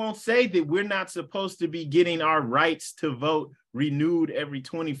 They won't say that we're not supposed to be getting our rights to vote renewed every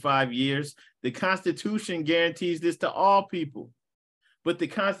 25 years. The Constitution guarantees this to all people. But the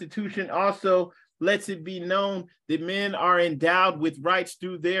Constitution also lets it be known that men are endowed with rights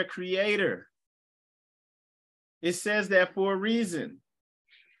through their creator. It says that for a reason.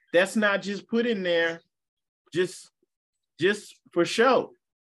 That's not just put in there just for show.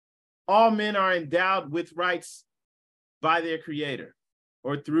 All men are endowed with rights by their creator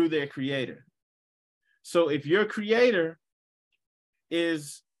or through their creator. So if your creator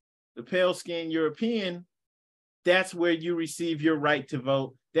is the pale-skinned European, that's where you receive your right to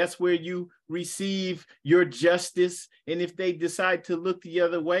vote. That's where you receive your justice. And if they decide to look the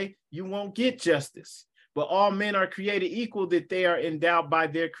other way, you won't get justice. But all men are created equal, that they are endowed by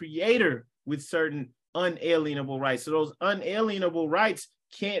their creator with certain unalienable rights. So those unalienable rights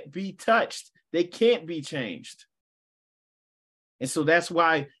can't be touched. They can't be changed. And so that's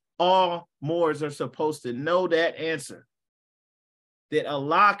why all Moors are supposed to know that answer, that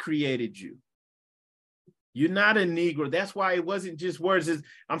Allah created you. You're not a Negro. That's why it wasn't just words.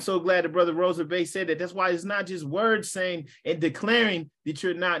 I'm so glad that Brother Rosa Bay said that. That's why it's not just words saying and declaring that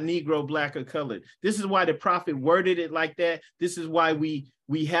you're not Negro, Black, or colored. This is why the Prophet worded it like that. This is why we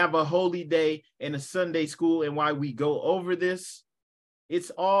have a holy day and a Sunday school, and why we go over this. It's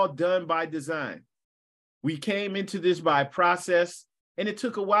all done by design. We came into this by process, and it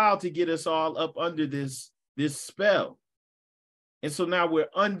took a while to get us all up under this spell. And so now we're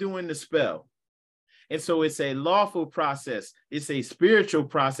undoing the spell. And so it's a lawful process. It's a spiritual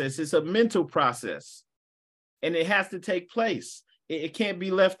process. It's a mental process. And it has to take place. It can't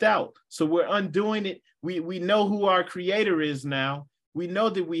be left out. So we're undoing it. We know who our creator is now. We know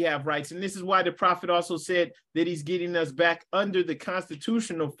that we have rights. And this is why the Prophet also said that he's getting us back under the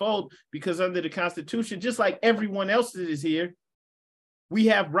constitutional fold, because under the Constitution, just like everyone else that is here, we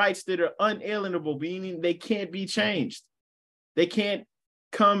have rights that are unalienable, meaning they can't be changed. They can't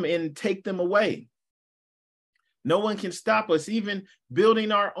come and take them away. No one can stop us, even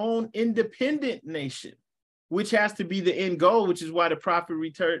building our own independent nation, which has to be the end goal, which is why the Prophet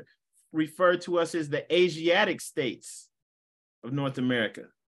referred to us as the Asiatic states of North America,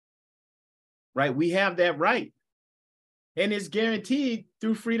 right? We have that right. And it's guaranteed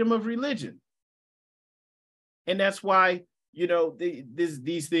through freedom of religion. And that's why,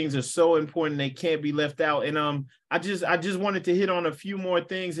 these things are so important. They can't be left out. And I just wanted to hit on a few more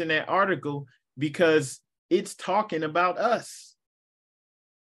things in that article, because it's talking about us.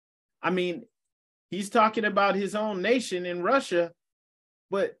 I mean, he's talking about his own nation in Russia,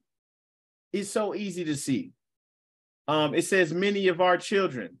 but it's so easy to see. It says many of our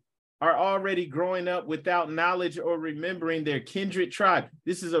children are already growing up without knowledge or remembering their kindred tribe.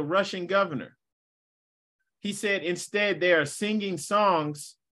 This is a Russian governor. He said instead they are singing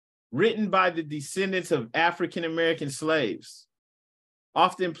songs written by the descendants of African-American slaves,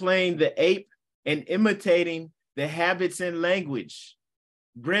 often playing the ape and imitating the habits and language,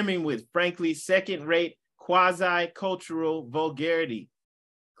 brimming with, frankly, second-rate quasi-cultural vulgarity,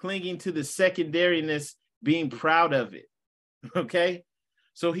 clinging to the secondariness, being proud of it, okay?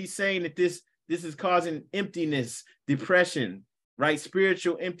 So he's saying that this is causing emptiness, depression, right?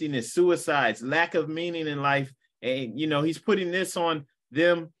 Spiritual emptiness, suicides, lack of meaning in life. And, he's putting this on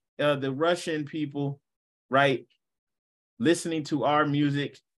them, the Russian people, right? Listening to our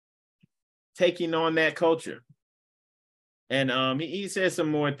music, taking on that culture. And he says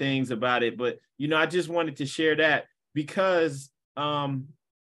some more things about it, but I just wanted to share that because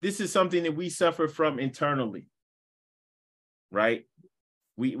this is something that we suffer from internally, right?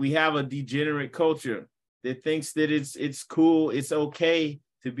 We have a degenerate culture that thinks that it's cool, it's okay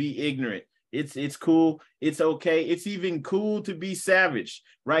to be ignorant. It's cool, it's okay. It's even cool to be savage,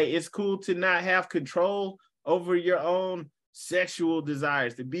 right? It's cool to not have control over your own sexual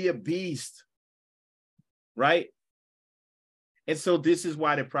desires, to be a beast, right? And so this is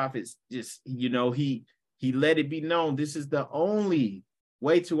why the prophets just, he let it be known, this is the only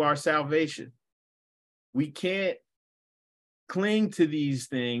way to our salvation. We can't cling to these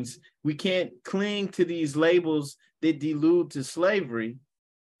things. We can't cling to these labels that delude to slavery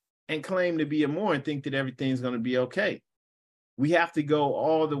and claim to be a Moor and think that everything's going to be okay. We have to go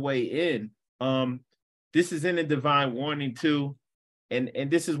all the way in. This is in the divine warning too. And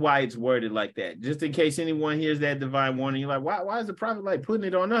this is why it's worded like that. Just in case anyone hears that divine warning, you're like, why is the prophet like putting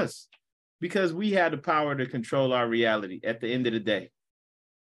it on us? Because we have the power to control our reality at the end of the day.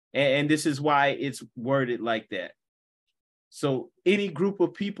 And this is why it's worded like that. So any group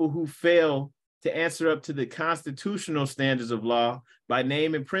of people who fail to answer up to the constitutional standards of law by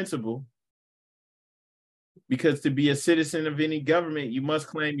name and principle, because to be a citizen of any government, you must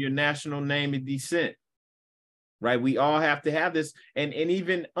claim your national name and descent. Right? We all have to have this, and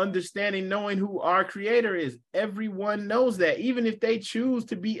even understanding, knowing who our creator is. Everyone knows that. Even if they choose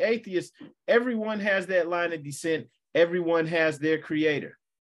to be atheists, everyone has that line of descent. Everyone has their creator.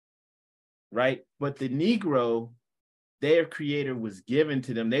 Right? But the Negro, their creator was given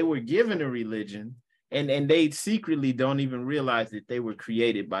to them. They were given a religion, and they secretly don't even realize that they were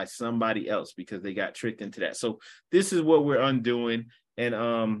created by somebody else because they got tricked into that. So this is what we're undoing. And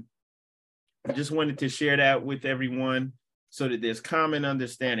I just wanted to share that with everyone so that there's common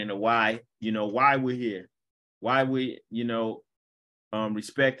understanding of why, why we're here, why we,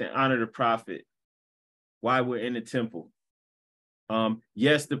 respect and honor the prophet, why we're in the temple.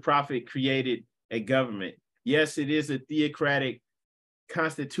 Yes, the prophet created a government. Yes, it is a theocratic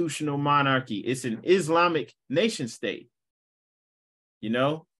constitutional monarchy. It's an Islamic nation state.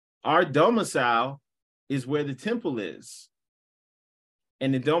 Our domicile is where the temple is.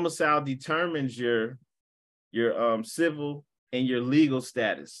 And the domicile determines your civil and your legal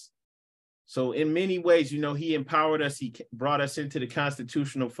status. So in many ways, he empowered us. He brought us into the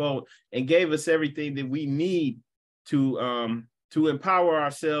constitutional fold and gave us everything that we need to empower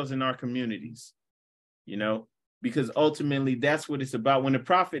ourselves and our communities, because ultimately that's what it's about. When the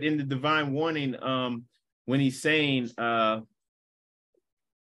prophet in the divine warning, when he's saying, when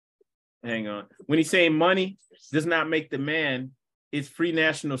he's saying money does not make the man, it's free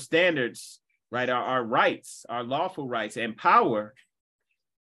national standards, right? Our rights, our lawful rights and power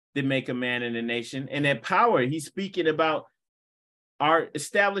that make a man in a nation. And that power, he's speaking about our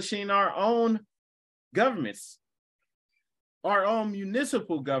establishing our own governments, our own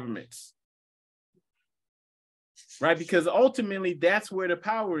municipal governments, right? Because ultimately that's where the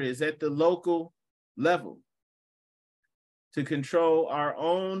power is, at the local level, to control our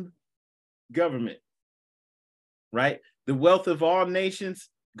own government, right? The wealth of all nations,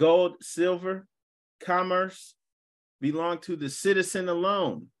 gold, silver, commerce, belong to the citizen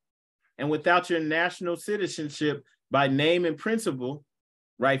alone. And without your national citizenship by name and principle,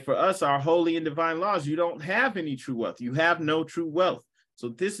 right, for us, our holy and divine laws, you don't have any true wealth. You have no true wealth. So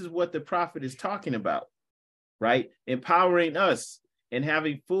this is what the prophet is talking about, right? Empowering us and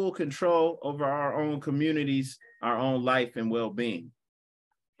having full control over our own communities, our own life and well-being.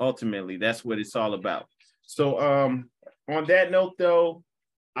 Ultimately, that's what it's all about. So on that note, though,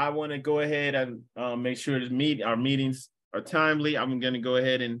 I want to go ahead and make sure our meetings are timely. I'm going to go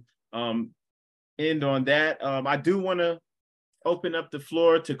ahead and end on that. I do want to open up the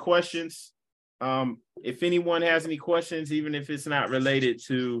floor to questions. If anyone has any questions, even if it's not related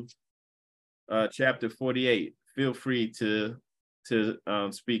to chapter 48, feel free to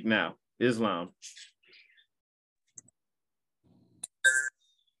speak now. Islam.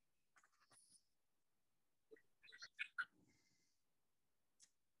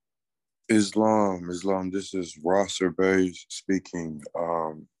 Islam, this is Rosser Bey speaking.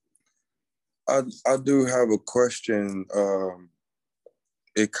 I do have a question.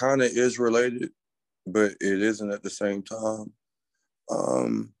 It kind of is related, but it isn't at the same time.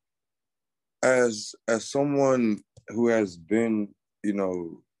 As someone who has been,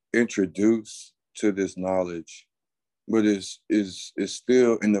 introduced to this knowledge, but is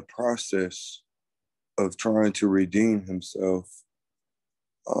still in the process of trying to redeem himself.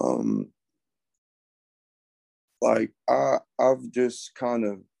 I've just kind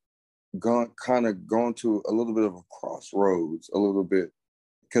of gone to a little bit of a crossroads a little bit,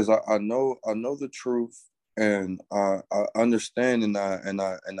 because I know the truth, and I understand, and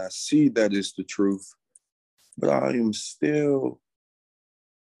I see that it's the truth, but I am still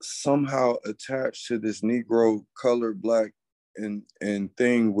somehow attached to this Negro, colored, Black, and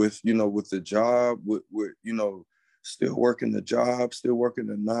thing with the job, with still working the job, still working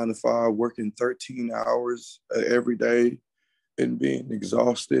the 9 to 5, working 13 hours every day, and being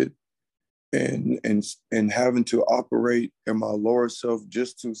exhausted, and having to operate in my lower self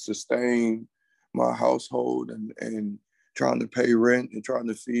just to sustain my household, and trying to pay rent, and trying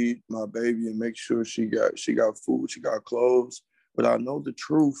to feed my baby, and make sure she got food, she got clothes. But I know the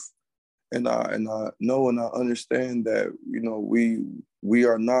truth, and I know and I understand that we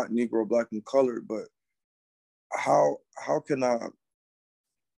are not Negro, Black, and colored. But how can I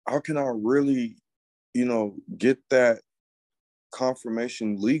really get that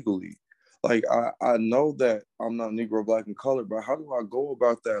confirmation legally? Like, I know that I'm not Negro, Black, and colored, but how do I go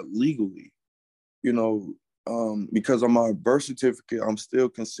about that legally? You know, because on my birth certificate, I'm still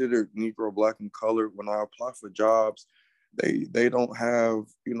considered Negro, Black, and colored. When I apply for jobs, they don't have,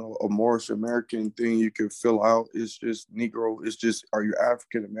 you know, a Moorish American thing you can fill out. It's just Negro. It's just, are you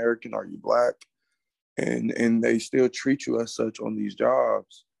African American? Are you Black? And they still treat you as such on these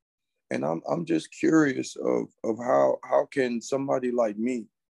jobs. And I'm just curious of how can somebody like me,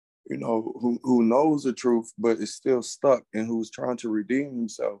 you know, who knows the truth but is still stuck and who's trying to redeem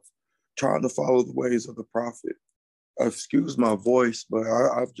himself, trying to follow the ways of the prophet. Excuse my voice, but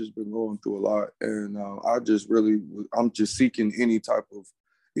I've just been going through a lot, and I'm just seeking any type of,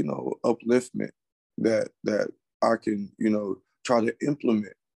 you know, upliftment that I can, you know, try to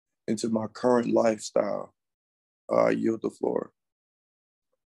implement into my current lifestyle. I yield the floor.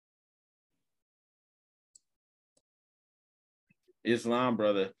 Islam,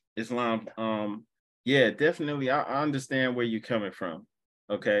 brother. Islam. Yeah, definitely. I understand where you're coming from.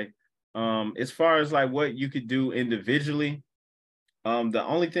 Okay. As far as like what you could do individually, the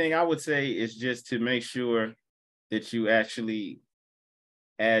only thing I would say is just to make sure that you actually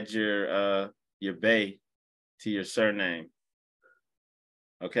add your bay to your surname.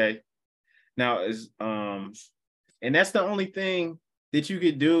 Okay. Now is and that's the only thing that you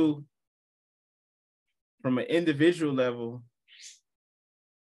could do from an individual level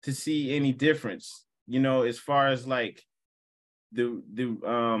to see any difference, you know, as far as like the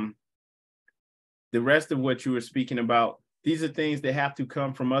rest of what you were speaking about. These are things that have to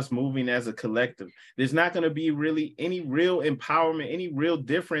come from us moving as a collective. There's not going to be really any real empowerment, any real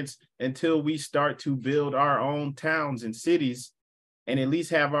difference until we start to build our own towns and cities and at least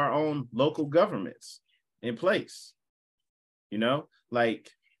have our own local governments in place. You know, like,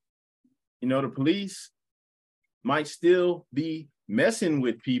 you know, the police might still be messing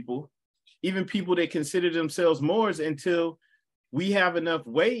with people, even people that consider themselves Moors, until we have enough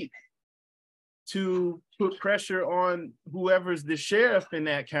weight to put pressure on whoever's the sheriff in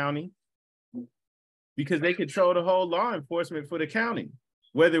that county, because they control the whole law enforcement for the county,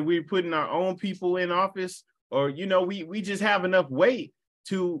 whether we're putting our own people in office or, you know, we just have enough weight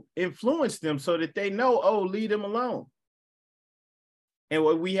to influence them so that they know, oh, leave them alone. And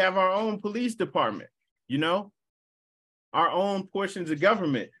we have our own police department, you know, our own portions of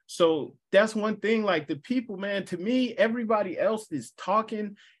government. So that's one thing, like the people, man, to me, everybody else is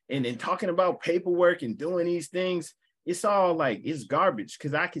talking and talking about paperwork and doing these things. It's all like, it's garbage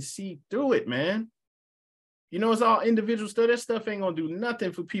because I can see through it, man. You know, it's all individual stuff. That stuff ain't gonna do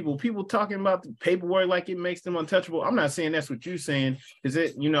nothing for people. People talking about the paperwork like it makes them untouchable. I'm not saying that's what you're saying. Is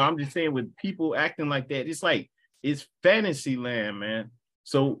it, you know, I'm just saying with people acting like that, it's like, it's fantasy land, man.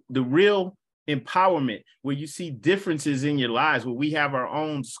 So the real empowerment, where you see differences in your lives, where we have our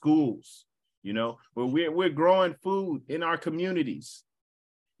own schools, you know, where we're growing food in our communities,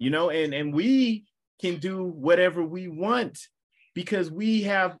 you know, and we can do whatever we want because we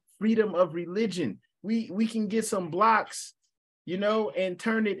have freedom of religion. We can get some blocks, you know, and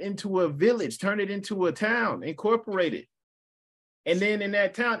turn it into a village, turn it into a town, incorporate it. And then in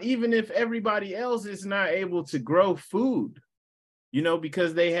that town, even if everybody else is not able to grow food, you know,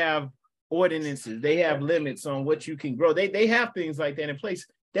 because they have ordinances, they have limits on what you can grow. They have things like that in place.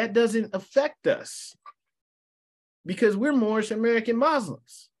 That doesn't affect us because we're Moorish American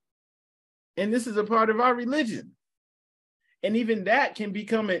Muslims. And this is a part of our religion. And even that can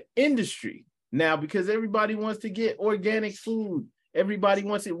become an industry now because everybody wants to get organic food. Everybody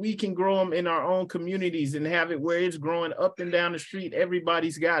wants it. We can grow them in our own communities and have it where it's growing up and down the street.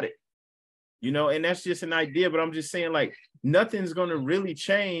 Everybody's got it, you know, and that's just an idea. But I'm just saying, like, nothing's going to really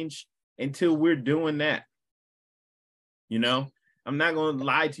change until we're doing that. You know, I'm not going to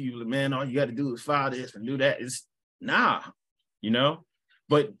lie to you, man, all you got to do is file this and do that. It's nah, you know,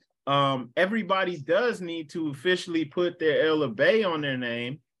 but everybody does need to officially put their Ella Bay on their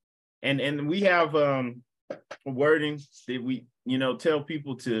name. And we have wording that we, you know, tell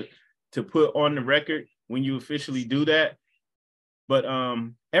people to put on the record when you officially do that. But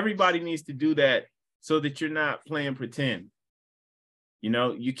everybody needs to do that so that you're not playing pretend. You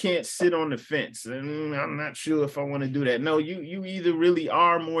know, you can't sit on the fence. And I'm not sure if I want to do that. No, you either really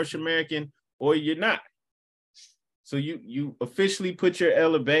are Moorish American or you're not. So you officially put your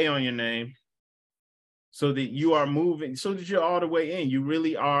Ella Bay on your name so that you are moving, so that you're all the way in. You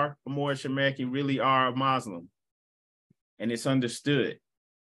really are a Moorish American, you really are a Muslim. And it's understood.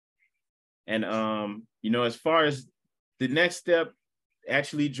 And, you know, as far as the next step,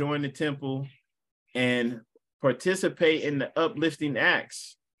 actually join the temple and participate in the uplifting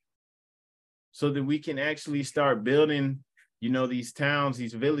acts so that we can actually start building you know, these towns,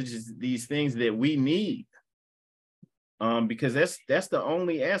 these villages, these things that we need. Because that's the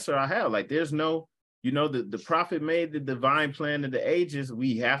only answer I have. Like, there's no, you know, the prophet made the divine plan of the ages.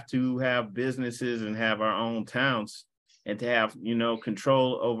 We have to have businesses and have our own towns and to have, you know,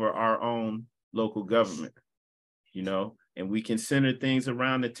 control over our own local government, you know, and we can center things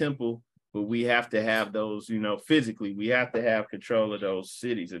around the temple, but we have to have those, you know, physically, we have to have control of those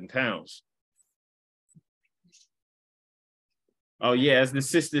cities and towns. Oh yeah, as the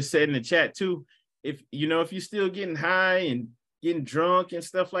sister said in the chat too, if, you know, if you're still getting high and getting drunk and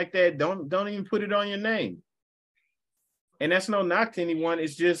stuff like that, don't even put it on your name. And that's no knock to anyone.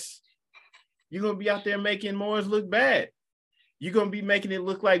 It's just, you're going to be out there making Moors look bad. You're going to be making it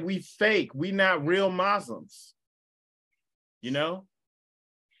look like we fake. We not real Muslims, you know,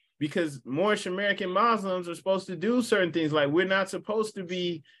 because Moorish American Muslims are supposed to do certain things. Like, we're not supposed to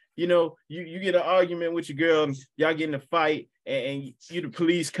be, you know, you get an argument with your girl and y'all get in a fight and you the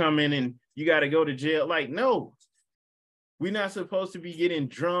police come in and you got to go to jail. Like, no, we're not supposed to be getting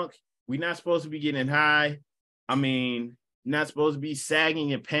drunk. We're not supposed to be getting high. I mean, not supposed to be sagging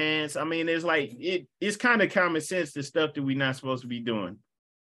your pants. I mean, it's like, it's kind of common sense, the stuff that we're not supposed to be doing.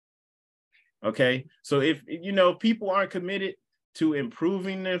 Okay. So if, you know, people aren't committed to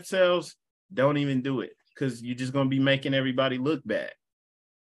improving themselves, don't even do it, because you're just going to be making everybody look bad.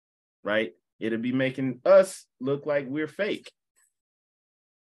 Right? It'll be making us look like we're fake.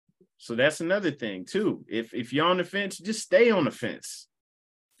 So that's another thing too. If you're on the fence, just stay on the fence.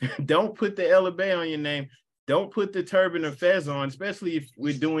 Don't put the Elabay on your name. Don't put the turban or fez on, especially if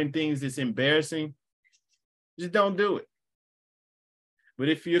we're doing things that's embarrassing. Just don't do it. But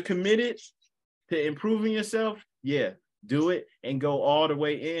if you're committed to improving yourself, yeah, do it and go all the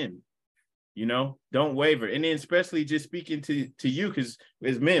way in. You know, don't waver. And then especially just speaking to you, because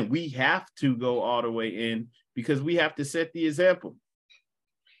as men, we have to go all the way in because we have to set the example.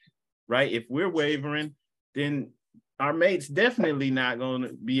 Right? If we're wavering, then our mate's definitely not going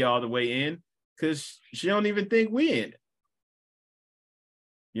to be all the way in because she don't even think we in it.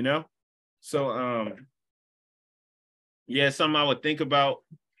 You know? So, yeah, something I would think about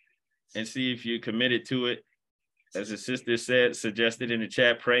and see if you're committed to it. As the sister said, suggested in the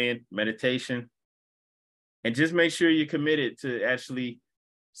chat, praying, meditation, and just make sure you're committed to actually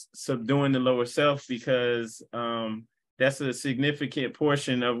subduing the lower self, because that's a significant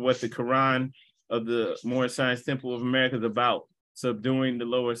portion of what the Quran of the Moorish Science Temple of America is about, subduing the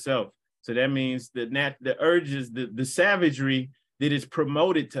lower self. So that means the urges, the savagery that is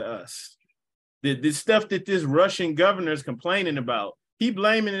promoted to us, the stuff that this Russian governor is complaining about. He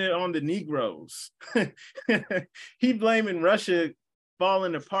blaming it on the Negroes. He blaming Russia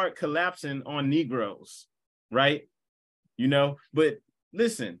falling apart, collapsing on Negroes, right? You know, but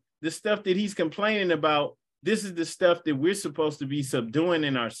listen, the stuff that he's complaining about, this is the stuff that we're supposed to be subduing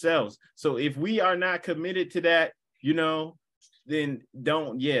in ourselves. So if we are not committed to that, you know, then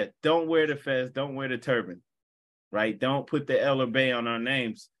don't wear the fez, don't wear the turban, right? Don't put the Elabay on our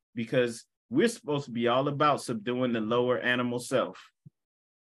names, because we're supposed to be all about subduing the lower animal self.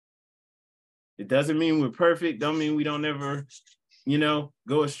 It doesn't mean we're perfect. Don't mean we don't ever, you know,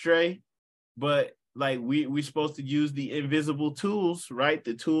 go astray. But like we're supposed to use the invisible tools, right?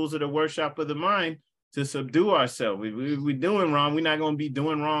 The tools of the workshop of the mind to subdue ourselves. If we're doing wrong, we're not going to be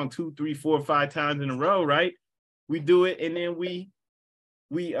doing wrong 2, 3, 4, 5 times in a row, right? We do it, and then we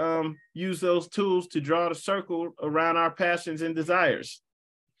use those tools to draw the circle around our passions and desires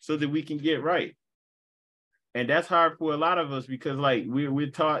so that we can get right. And that's hard for a lot of us because like we're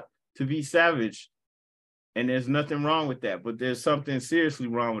taught to be savage, and there's nothing wrong with that, but there's something seriously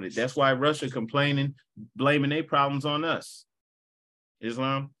wrong with it. That's why Russia complaining, blaming their problems on us,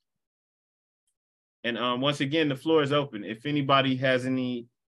 Islam. And once again, the floor is open. If anybody has any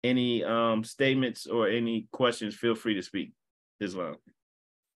statements or any questions, feel free to speak. Islam.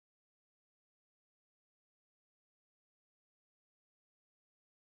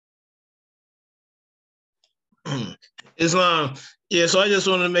 Islam. Yeah, so I just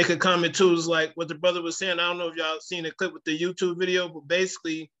wanted to make a comment too. It's like what the brother was saying. I don't know if y'all seen the clip with the YouTube video, but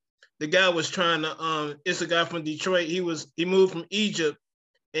basically the guy was trying to, it's a guy from Detroit. He moved from Egypt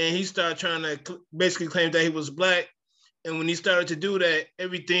and he started trying to basically claim that he was Black. And when he started to do that,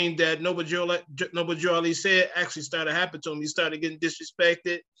 everything that Noble Drew Ali said actually started happening to him. He started getting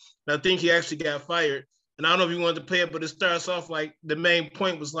disrespected. And I think he actually got fired. And I don't know if you wanted to play it, but it starts off like the main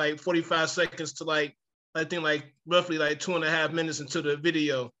point was like 45 seconds to like, I think like roughly like 2.5 minutes into the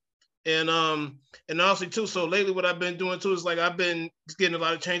video. And also too, so lately what I've been doing too is like I've been getting a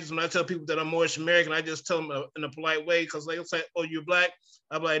lot of changes. When I tell people that I'm Moorish American, I just tell them in a polite way, because like it's like, oh, you're Black?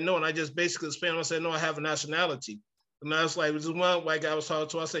 I'm like, no, and I just basically explain. I say, no, I have a nationality. And I was like, this one white guy I was talking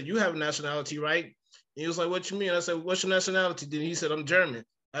to, I said, you have a nationality, right? And he was like, what you mean? I said, what's your nationality? Then he said, I'm German.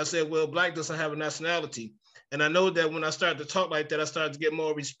 I said, well, black doesn't have a nationality. And I know that when I started to talk like that, I started to get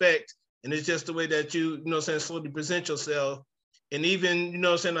more respect. And it's just the way that you know what I'm saying, slowly present yourself. And even, you know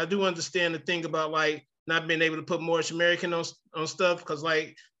what I'm saying, I do understand the thing about like not being able to put Moorish American on stuff, because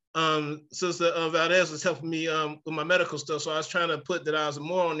like Sister Valdez was helping me with my medical stuff. So I was trying to put that I was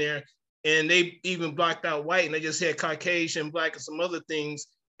more on there. And they even blocked out white, and they just had Caucasian, black, and some other things.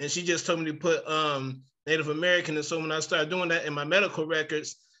 And she just told me to put Native American. And so when I started doing that in my medical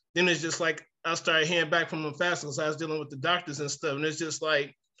records, then it's just like I started hearing back from them faster because I was dealing with the doctors and stuff. And it's just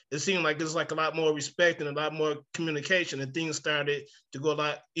like, it seemed like there's like a lot more respect and a lot more communication, and things started to go a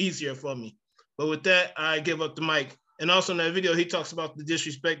lot easier for me. But with that, I give up the mic. And also in that video, he talks about the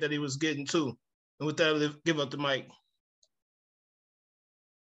disrespect that he was getting too. And with that, I give up the mic.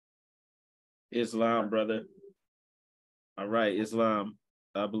 Islam, brother. All right, Islam.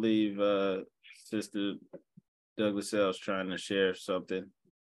 I believe Sister Douglas L's trying to share something.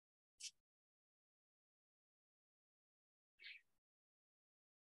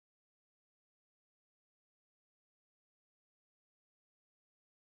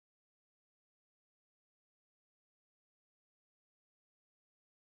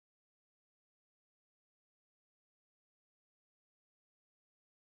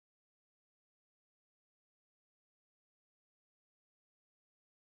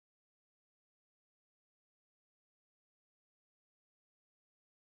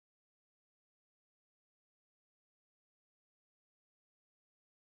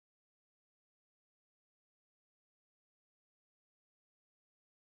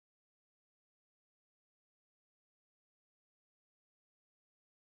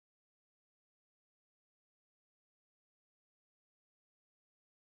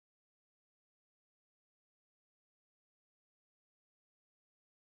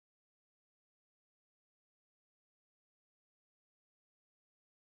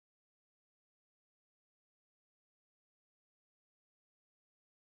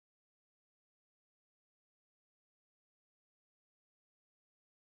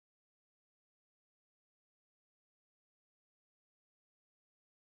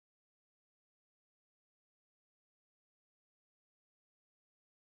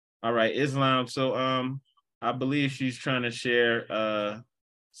 All right, Islam. So I believe she's trying to share a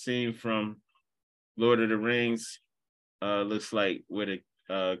scene from Lord of the Rings. Looks like where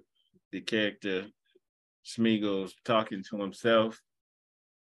the character Smeagol's talking to himself.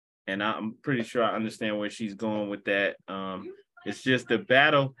 And I'm pretty sure I understand where she's going with that. It's just the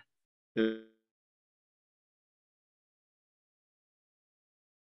battle.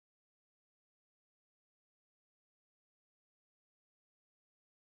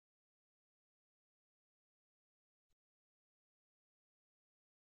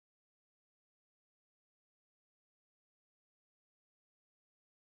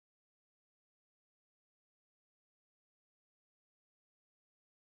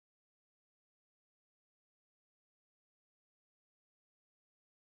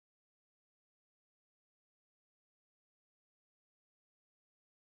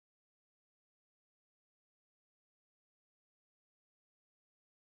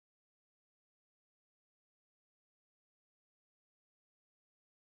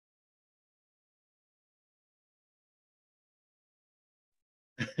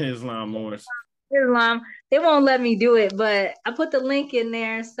 Islam Morris. Islam, they won't let me do it, but I put the link in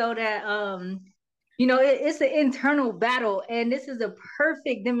there so that you know, it's an internal battle, and this is a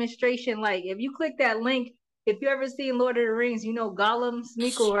perfect demonstration. Like if you click that link, if you ever seen Lord of the Rings, you know Gollum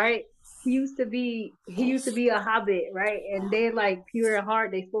Smeagol, right? He used to be a hobbit, right? And they're like pure at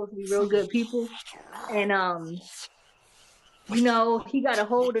heart. They're supposed to be real good people. And you know, he got a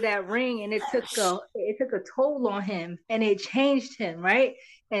hold of that ring, and it took a toll on him, and it changed him, right?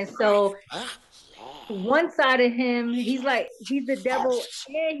 And so one side of him, he's the devil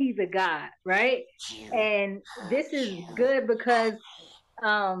and he's a god, right? And this is good because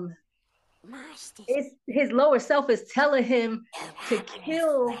it's his lower self is telling him to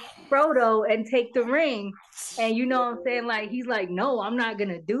kill Frodo and take the ring. And you know what I'm saying? Like he's like, no, I'm not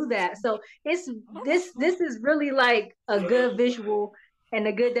gonna do that. So it's this is really like a good visual and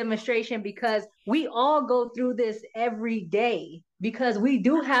a good demonstration, because we all go through this every day, because we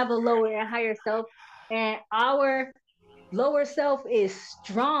do have a lower and higher self, and our lower self is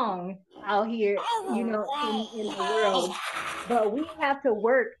strong out here, you know, in the world. But we have to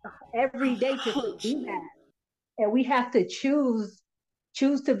work every day to do that. And we have to choose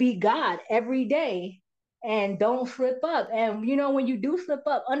to be God every day, and don't slip up. And you know, when you do slip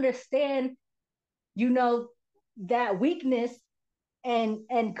up, understand, you know, that weakness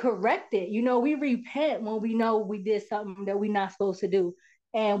and correct it. You know, we repent when we know we did something that we're not supposed to do.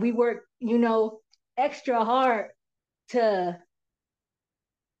 And we work, you know, extra hard to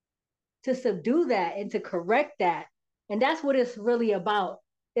subdue that and to correct that. And that's what it's really about.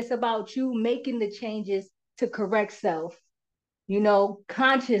 It's about you making the changes to correct self, you know,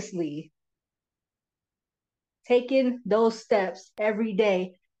 consciously taking those steps every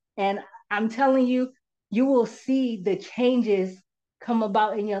day. And I'm telling you, you will see the changes come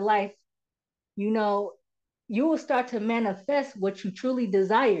about in your life. You know, you will start to manifest what you truly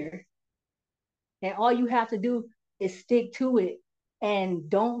desire. And all you have to do is stick to it and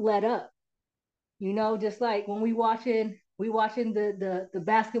don't let up. You know, just like when we watching the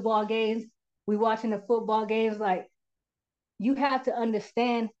basketball games, we watching the football games, like you have to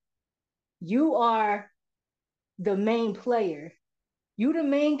understand you are the main player. You the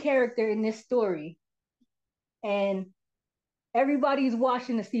main character in this story. And everybody's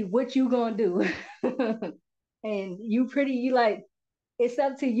watching to see what you gonna do. And you like, it's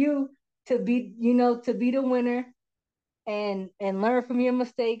up to you to be, you know, to be the winner and learn from your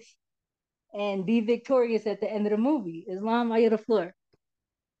mistakes and be victorious at the end of the movie. Islam, I hear the floor.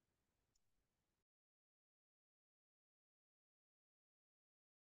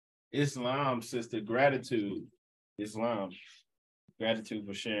 Islam, sister, gratitude. Islam, gratitude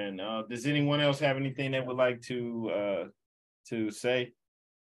for sharing. Does anyone else have anything they would like to say?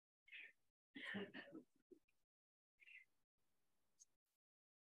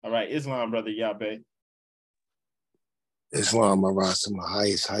 All right, Islam, brother Yabe. Islam, I rise to my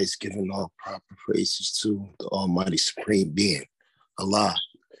highest heights, giving all proper praises to the Almighty Supreme Being, Allah,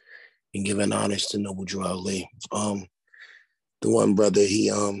 and giving honors to Noble Drew Ali. The one brother, he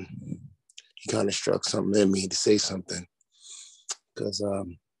kind of struck something in me to say something, because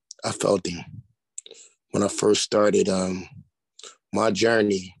I felt him when I first started my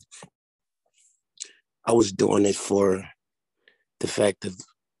journey. I was doing it for the fact that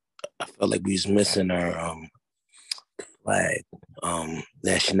I felt like we was missing our flag,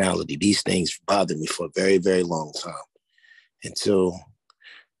 nationality. These things bothered me for a very, very long time until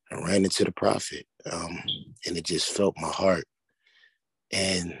I ran into the Prophet, and it just felt my heart.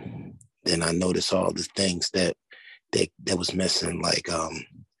 And then I noticed all the things that was missing, like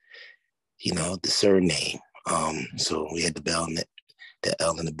you know, the surname. So we had the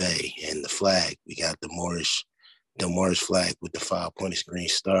L and the Bay, and the flag. We got the Moorish flag with the 5-pointed green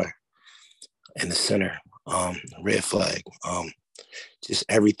star in the center, red flag. Just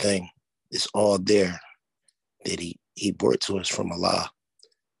everything is all there that he brought to us from Allah.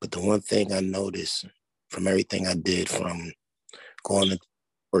 But the one thing I noticed from everything I did, from going to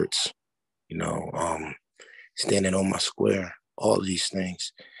courts, you know, standing on my square, all of these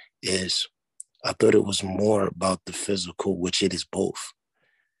things, is I thought it was more about the physical, which it is both.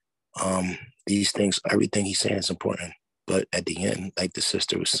 These things, everything he's saying is important, but at the end, like the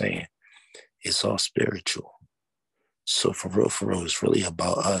sister was saying, it's all spiritual. So for real, it's really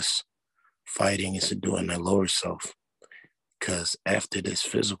about us fighting and subduing that lower self. Because after this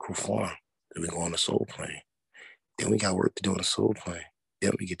physical form, then we go on the soul plane. Then we got work to do on the soul plane.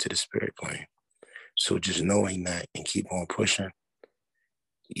 Then we get to the spirit plane. So just knowing that and keep on pushing,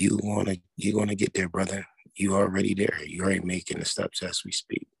 you're gonna get there, brother. You already there. You're already making the steps as we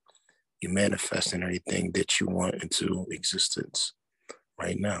speak. You're manifesting everything that you want into existence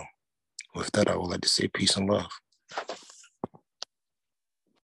right now. With that, I would like to say peace and love.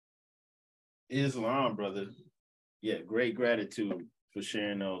 Islam, brother. Yeah, great gratitude for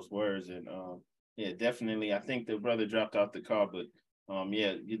sharing those words. And yeah, definitely. I think the brother dropped off the call, but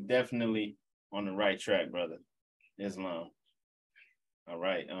yeah, you're definitely on the right track, brother. Islam. All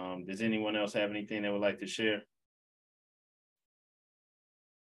right. Does anyone else have anything they would like to share?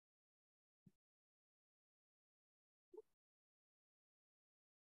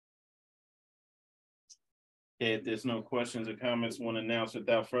 Okay, if there's no questions or comments, want to announce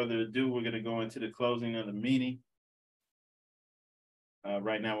without further ado, we're going to go into the closing of the meeting.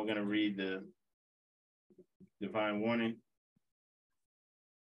 Right now, we're going to read the divine warning.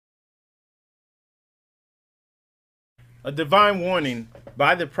 A divine warning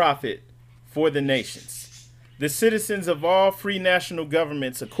by the prophet for the nations. The citizens of all free national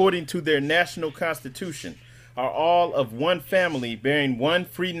governments, according to their national constitution, are all of one family bearing one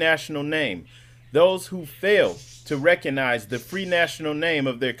free national name. Those who fail to recognize the free national name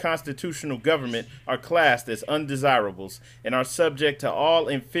of their constitutional government are classed as undesirables and are subject to all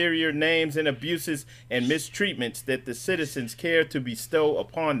inferior names and abuses and mistreatments that the citizens care to bestow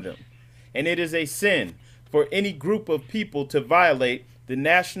upon them. And it is a sin for any group of people to violate the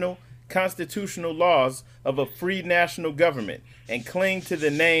national constitutional laws of a free national government and cling to the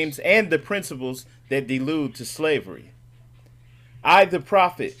names and the principles that delude to slavery. I, the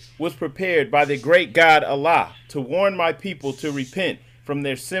prophet, was prepared by the great God Allah to warn my people to repent from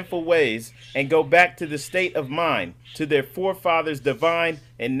their sinful ways and go back to the state of mind, to their forefathers' divine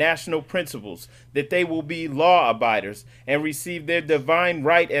and national principles, that they will be law abiders and receive their divine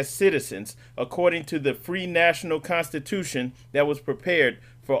right as citizens according to the free national constitution that was prepared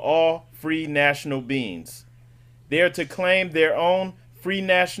for all free national beings. They are to claim their own free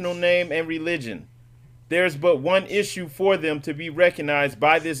national name and religion. There is but one issue for them to be recognized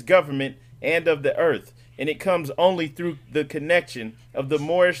by this government and of the earth, and it comes only through the connection of the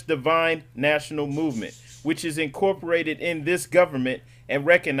Moorish Divine National Movement, which is incorporated in this government and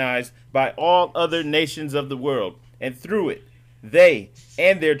recognized by all other nations of the world. And through it, they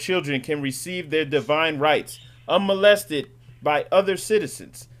and their children can receive their divine rights unmolested by other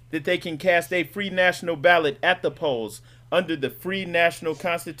citizens, that they can cast a free national ballot at the polls under the free national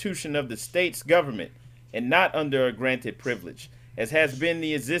constitution of the state's government, and not under a granted privilege, as has been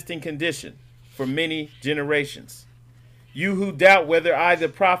the existing condition for many generations. You who doubt whether I, the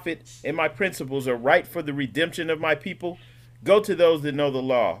prophet, and my principles are right for the redemption of my people, go to those that know the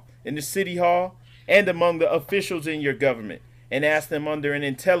law in the city hall and among the officials in your government, and ask them under an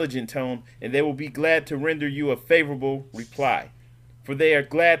intelligent tone, and they will be glad to render you a favorable reply. For they are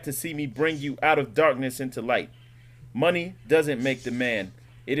glad to see me bring you out of darkness into light. Money doesn't make the man.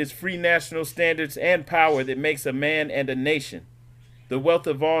 It is free national standards and power that makes a man and a nation. The wealth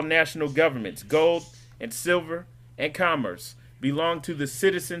of all national governments, gold and silver and commerce, belong to the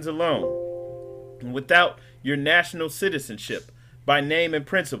citizens alone. And without your national citizenship, by name and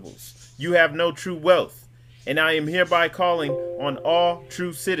principles, you have no true wealth. And I am hereby calling on all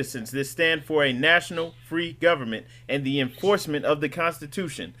true citizens that stand for a national free government and the enforcement of the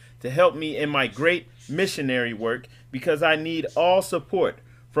Constitution to help me in my great missionary work, because I need all support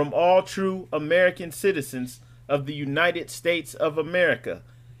from all true American citizens of the United States of America.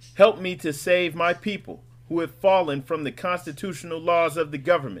 Help me to save my people who have fallen from the constitutional laws of the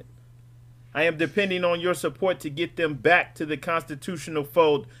government. I am depending on your support to get them back to the constitutional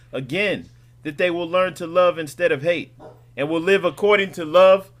fold again, that they will learn to love instead of hate, and will live according to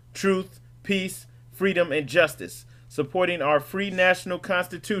love, truth, peace, freedom, and justice, supporting our free national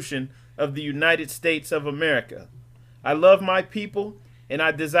constitution of the United States of America. I love my people, and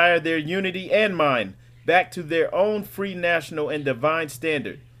I desire their unity and mine back to their own free national and divine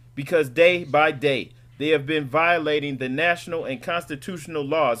standard, because day by day they have been violating the national and constitutional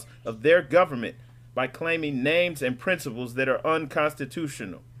laws of their government by claiming names and principles that are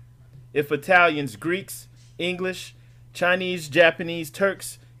unconstitutional. If Italians, Greeks, English, Chinese, Japanese,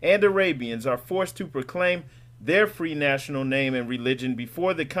 Turks, and Arabians are forced to proclaim their free national name and religion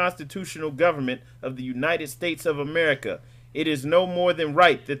before the constitutional government of the United States of America, it is no more than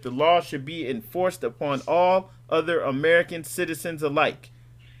right that the law should be enforced upon all other American citizens alike.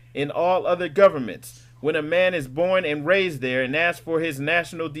 In all other governments, when a man is born and raised there and asks for his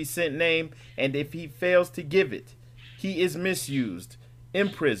national descent name, and if he fails to give it, he is misused,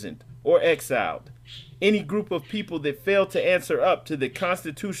 imprisoned, or exiled. Any group of people that fail to answer up to the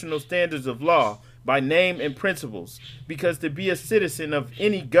constitutional standards of law by name and principles, because to be a citizen of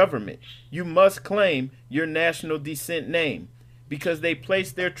any government, you must claim your national descent name, because they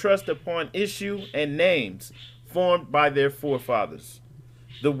place their trust upon issue and names formed by their forefathers.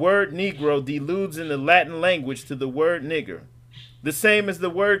 The word Negro deludes in the Latin language to the word nigger, the same as the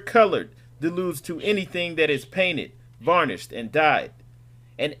word colored deludes to anything that is painted, varnished, and dyed.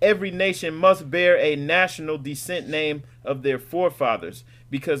 And every nation must bear a national descent name of their forefathers,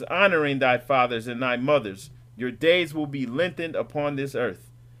 because honoring thy fathers and thy mothers, your days will be lengthened upon this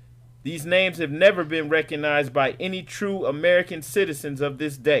earth. These names have never been recognized by any true American citizens of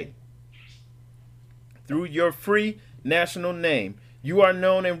this day. Through your free national name, you are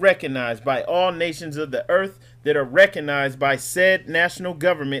known and recognized by all nations of the earth that are recognized by said national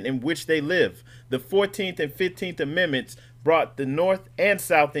government in which they live. The 14th and 15th Amendments brought the North and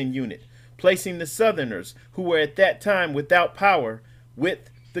South in unit, placing the Southerners, who were at that time without power,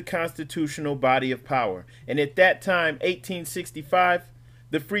 with the constitutional body of power. And at that time, 1865,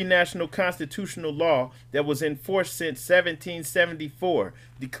 the free national constitutional law that was in force since 1774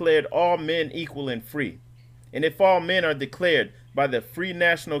 declared all men equal and free. And if all men are declared by the free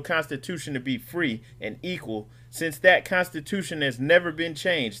national constitution to be free and equal, since that constitution has never been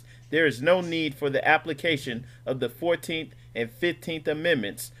changed, there is no need for the application of the 14th and 15th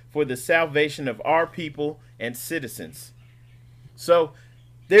Amendments for the salvation of our people and citizens. So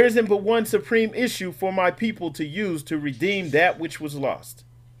there isn't but one supreme issue for my people to use to redeem that which was lost.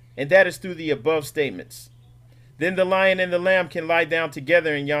 and that is through the above statements. Then the lion and the lamb can lie down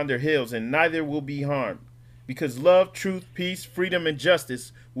together in yonder hills, and neither will be harmed, because love, truth, peace, freedom, and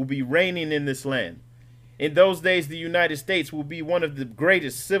justice will be reigning in this land. In those days, the United States will be one of the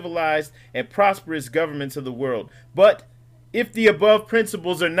greatest civilized and prosperous governments of the world. But if the above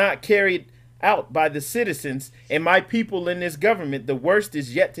principles are not carried out by the citizens and my people in this government, the worst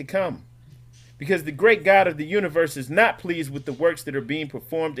is yet to come. Because the great God of the universe is not pleased with the works that are being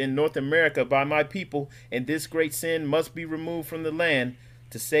performed in North America by my people, and this great sin must be removed from the land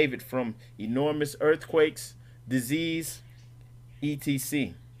to save it from enormous earthquakes, disease,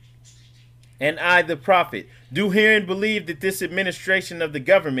 etc. And I, the prophet, do hear and believe that this administration of the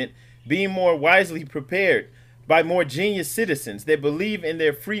government, being more wisely prepared by more genius citizens that believe in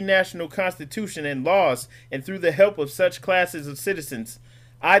their free national constitution and laws, and through the help of such classes of citizens,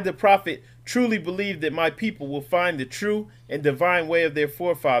 I, the prophet, truly believe that my people will find the true and divine way of their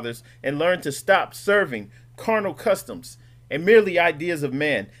forefathers and learn to stop serving carnal customs and merely ideas of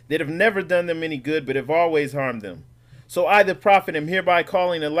man that have never done them any good but have always harmed them. So I, the prophet, am hereby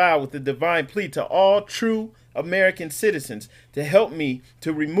calling aloud with the divine plea to all true American citizens to help me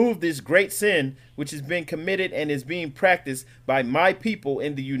to remove this great sin which has been committed and is being practiced by my people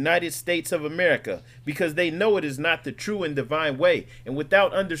in the United States of America, because they know it is not the true and divine way, and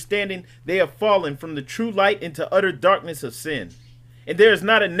without understanding they have fallen from the true light into utter darkness of sin. And there is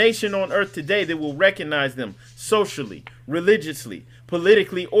not a nation on earth today that will recognize them socially, religiously,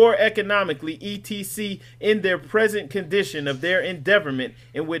 politically, or economically, etc., in their present condition of their endeavorment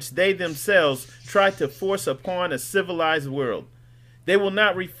in which they themselves try to force upon a civilized world. They will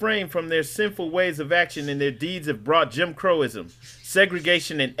not refrain from their sinful ways of action, and their deeds have brought Jim Crowism,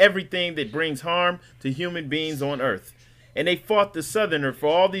 segregation, and everything that brings harm to human beings on earth. And they fought the Southerner for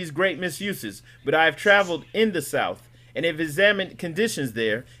all these great misuses, but I have traveled in the South and have examined conditions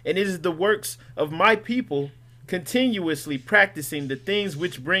there, and it is the works of my people continuously practicing the things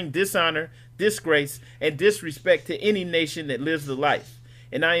which bring dishonor, disgrace, and disrespect to any nation that lives the life.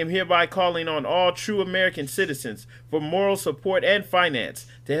 And I am hereby calling on all true American citizens for moral support and finance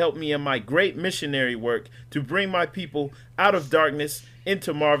to help me in my great missionary work to bring my people out of darkness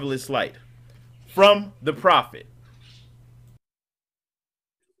into marvelous light. From the prophet.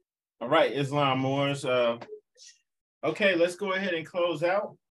 All right, Islam Moors. Okay, let's go ahead and close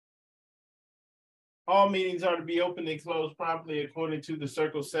out. All meetings are to be open and closed promptly according to the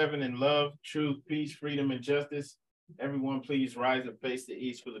Circle 7 in love, truth, peace, freedom, and justice. Everyone, please rise and face the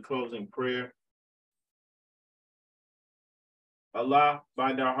east for the closing prayer. Allah,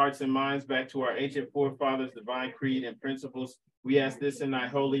 bind our hearts and minds back to our ancient forefathers' divine creed and principles. We ask this in thy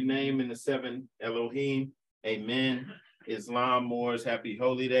holy name in the 7 Elohim. Amen. Islam Moors, happy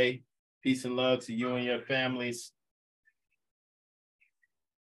holy day. Peace and love to you and your families.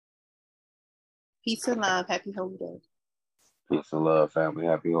 Peace and love. Happy holy day. Peace and love, family.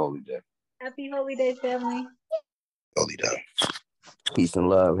 Happy holy day. Happy holy day, family. Holy day. Peace and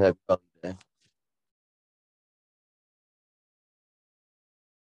love. Happy holiday.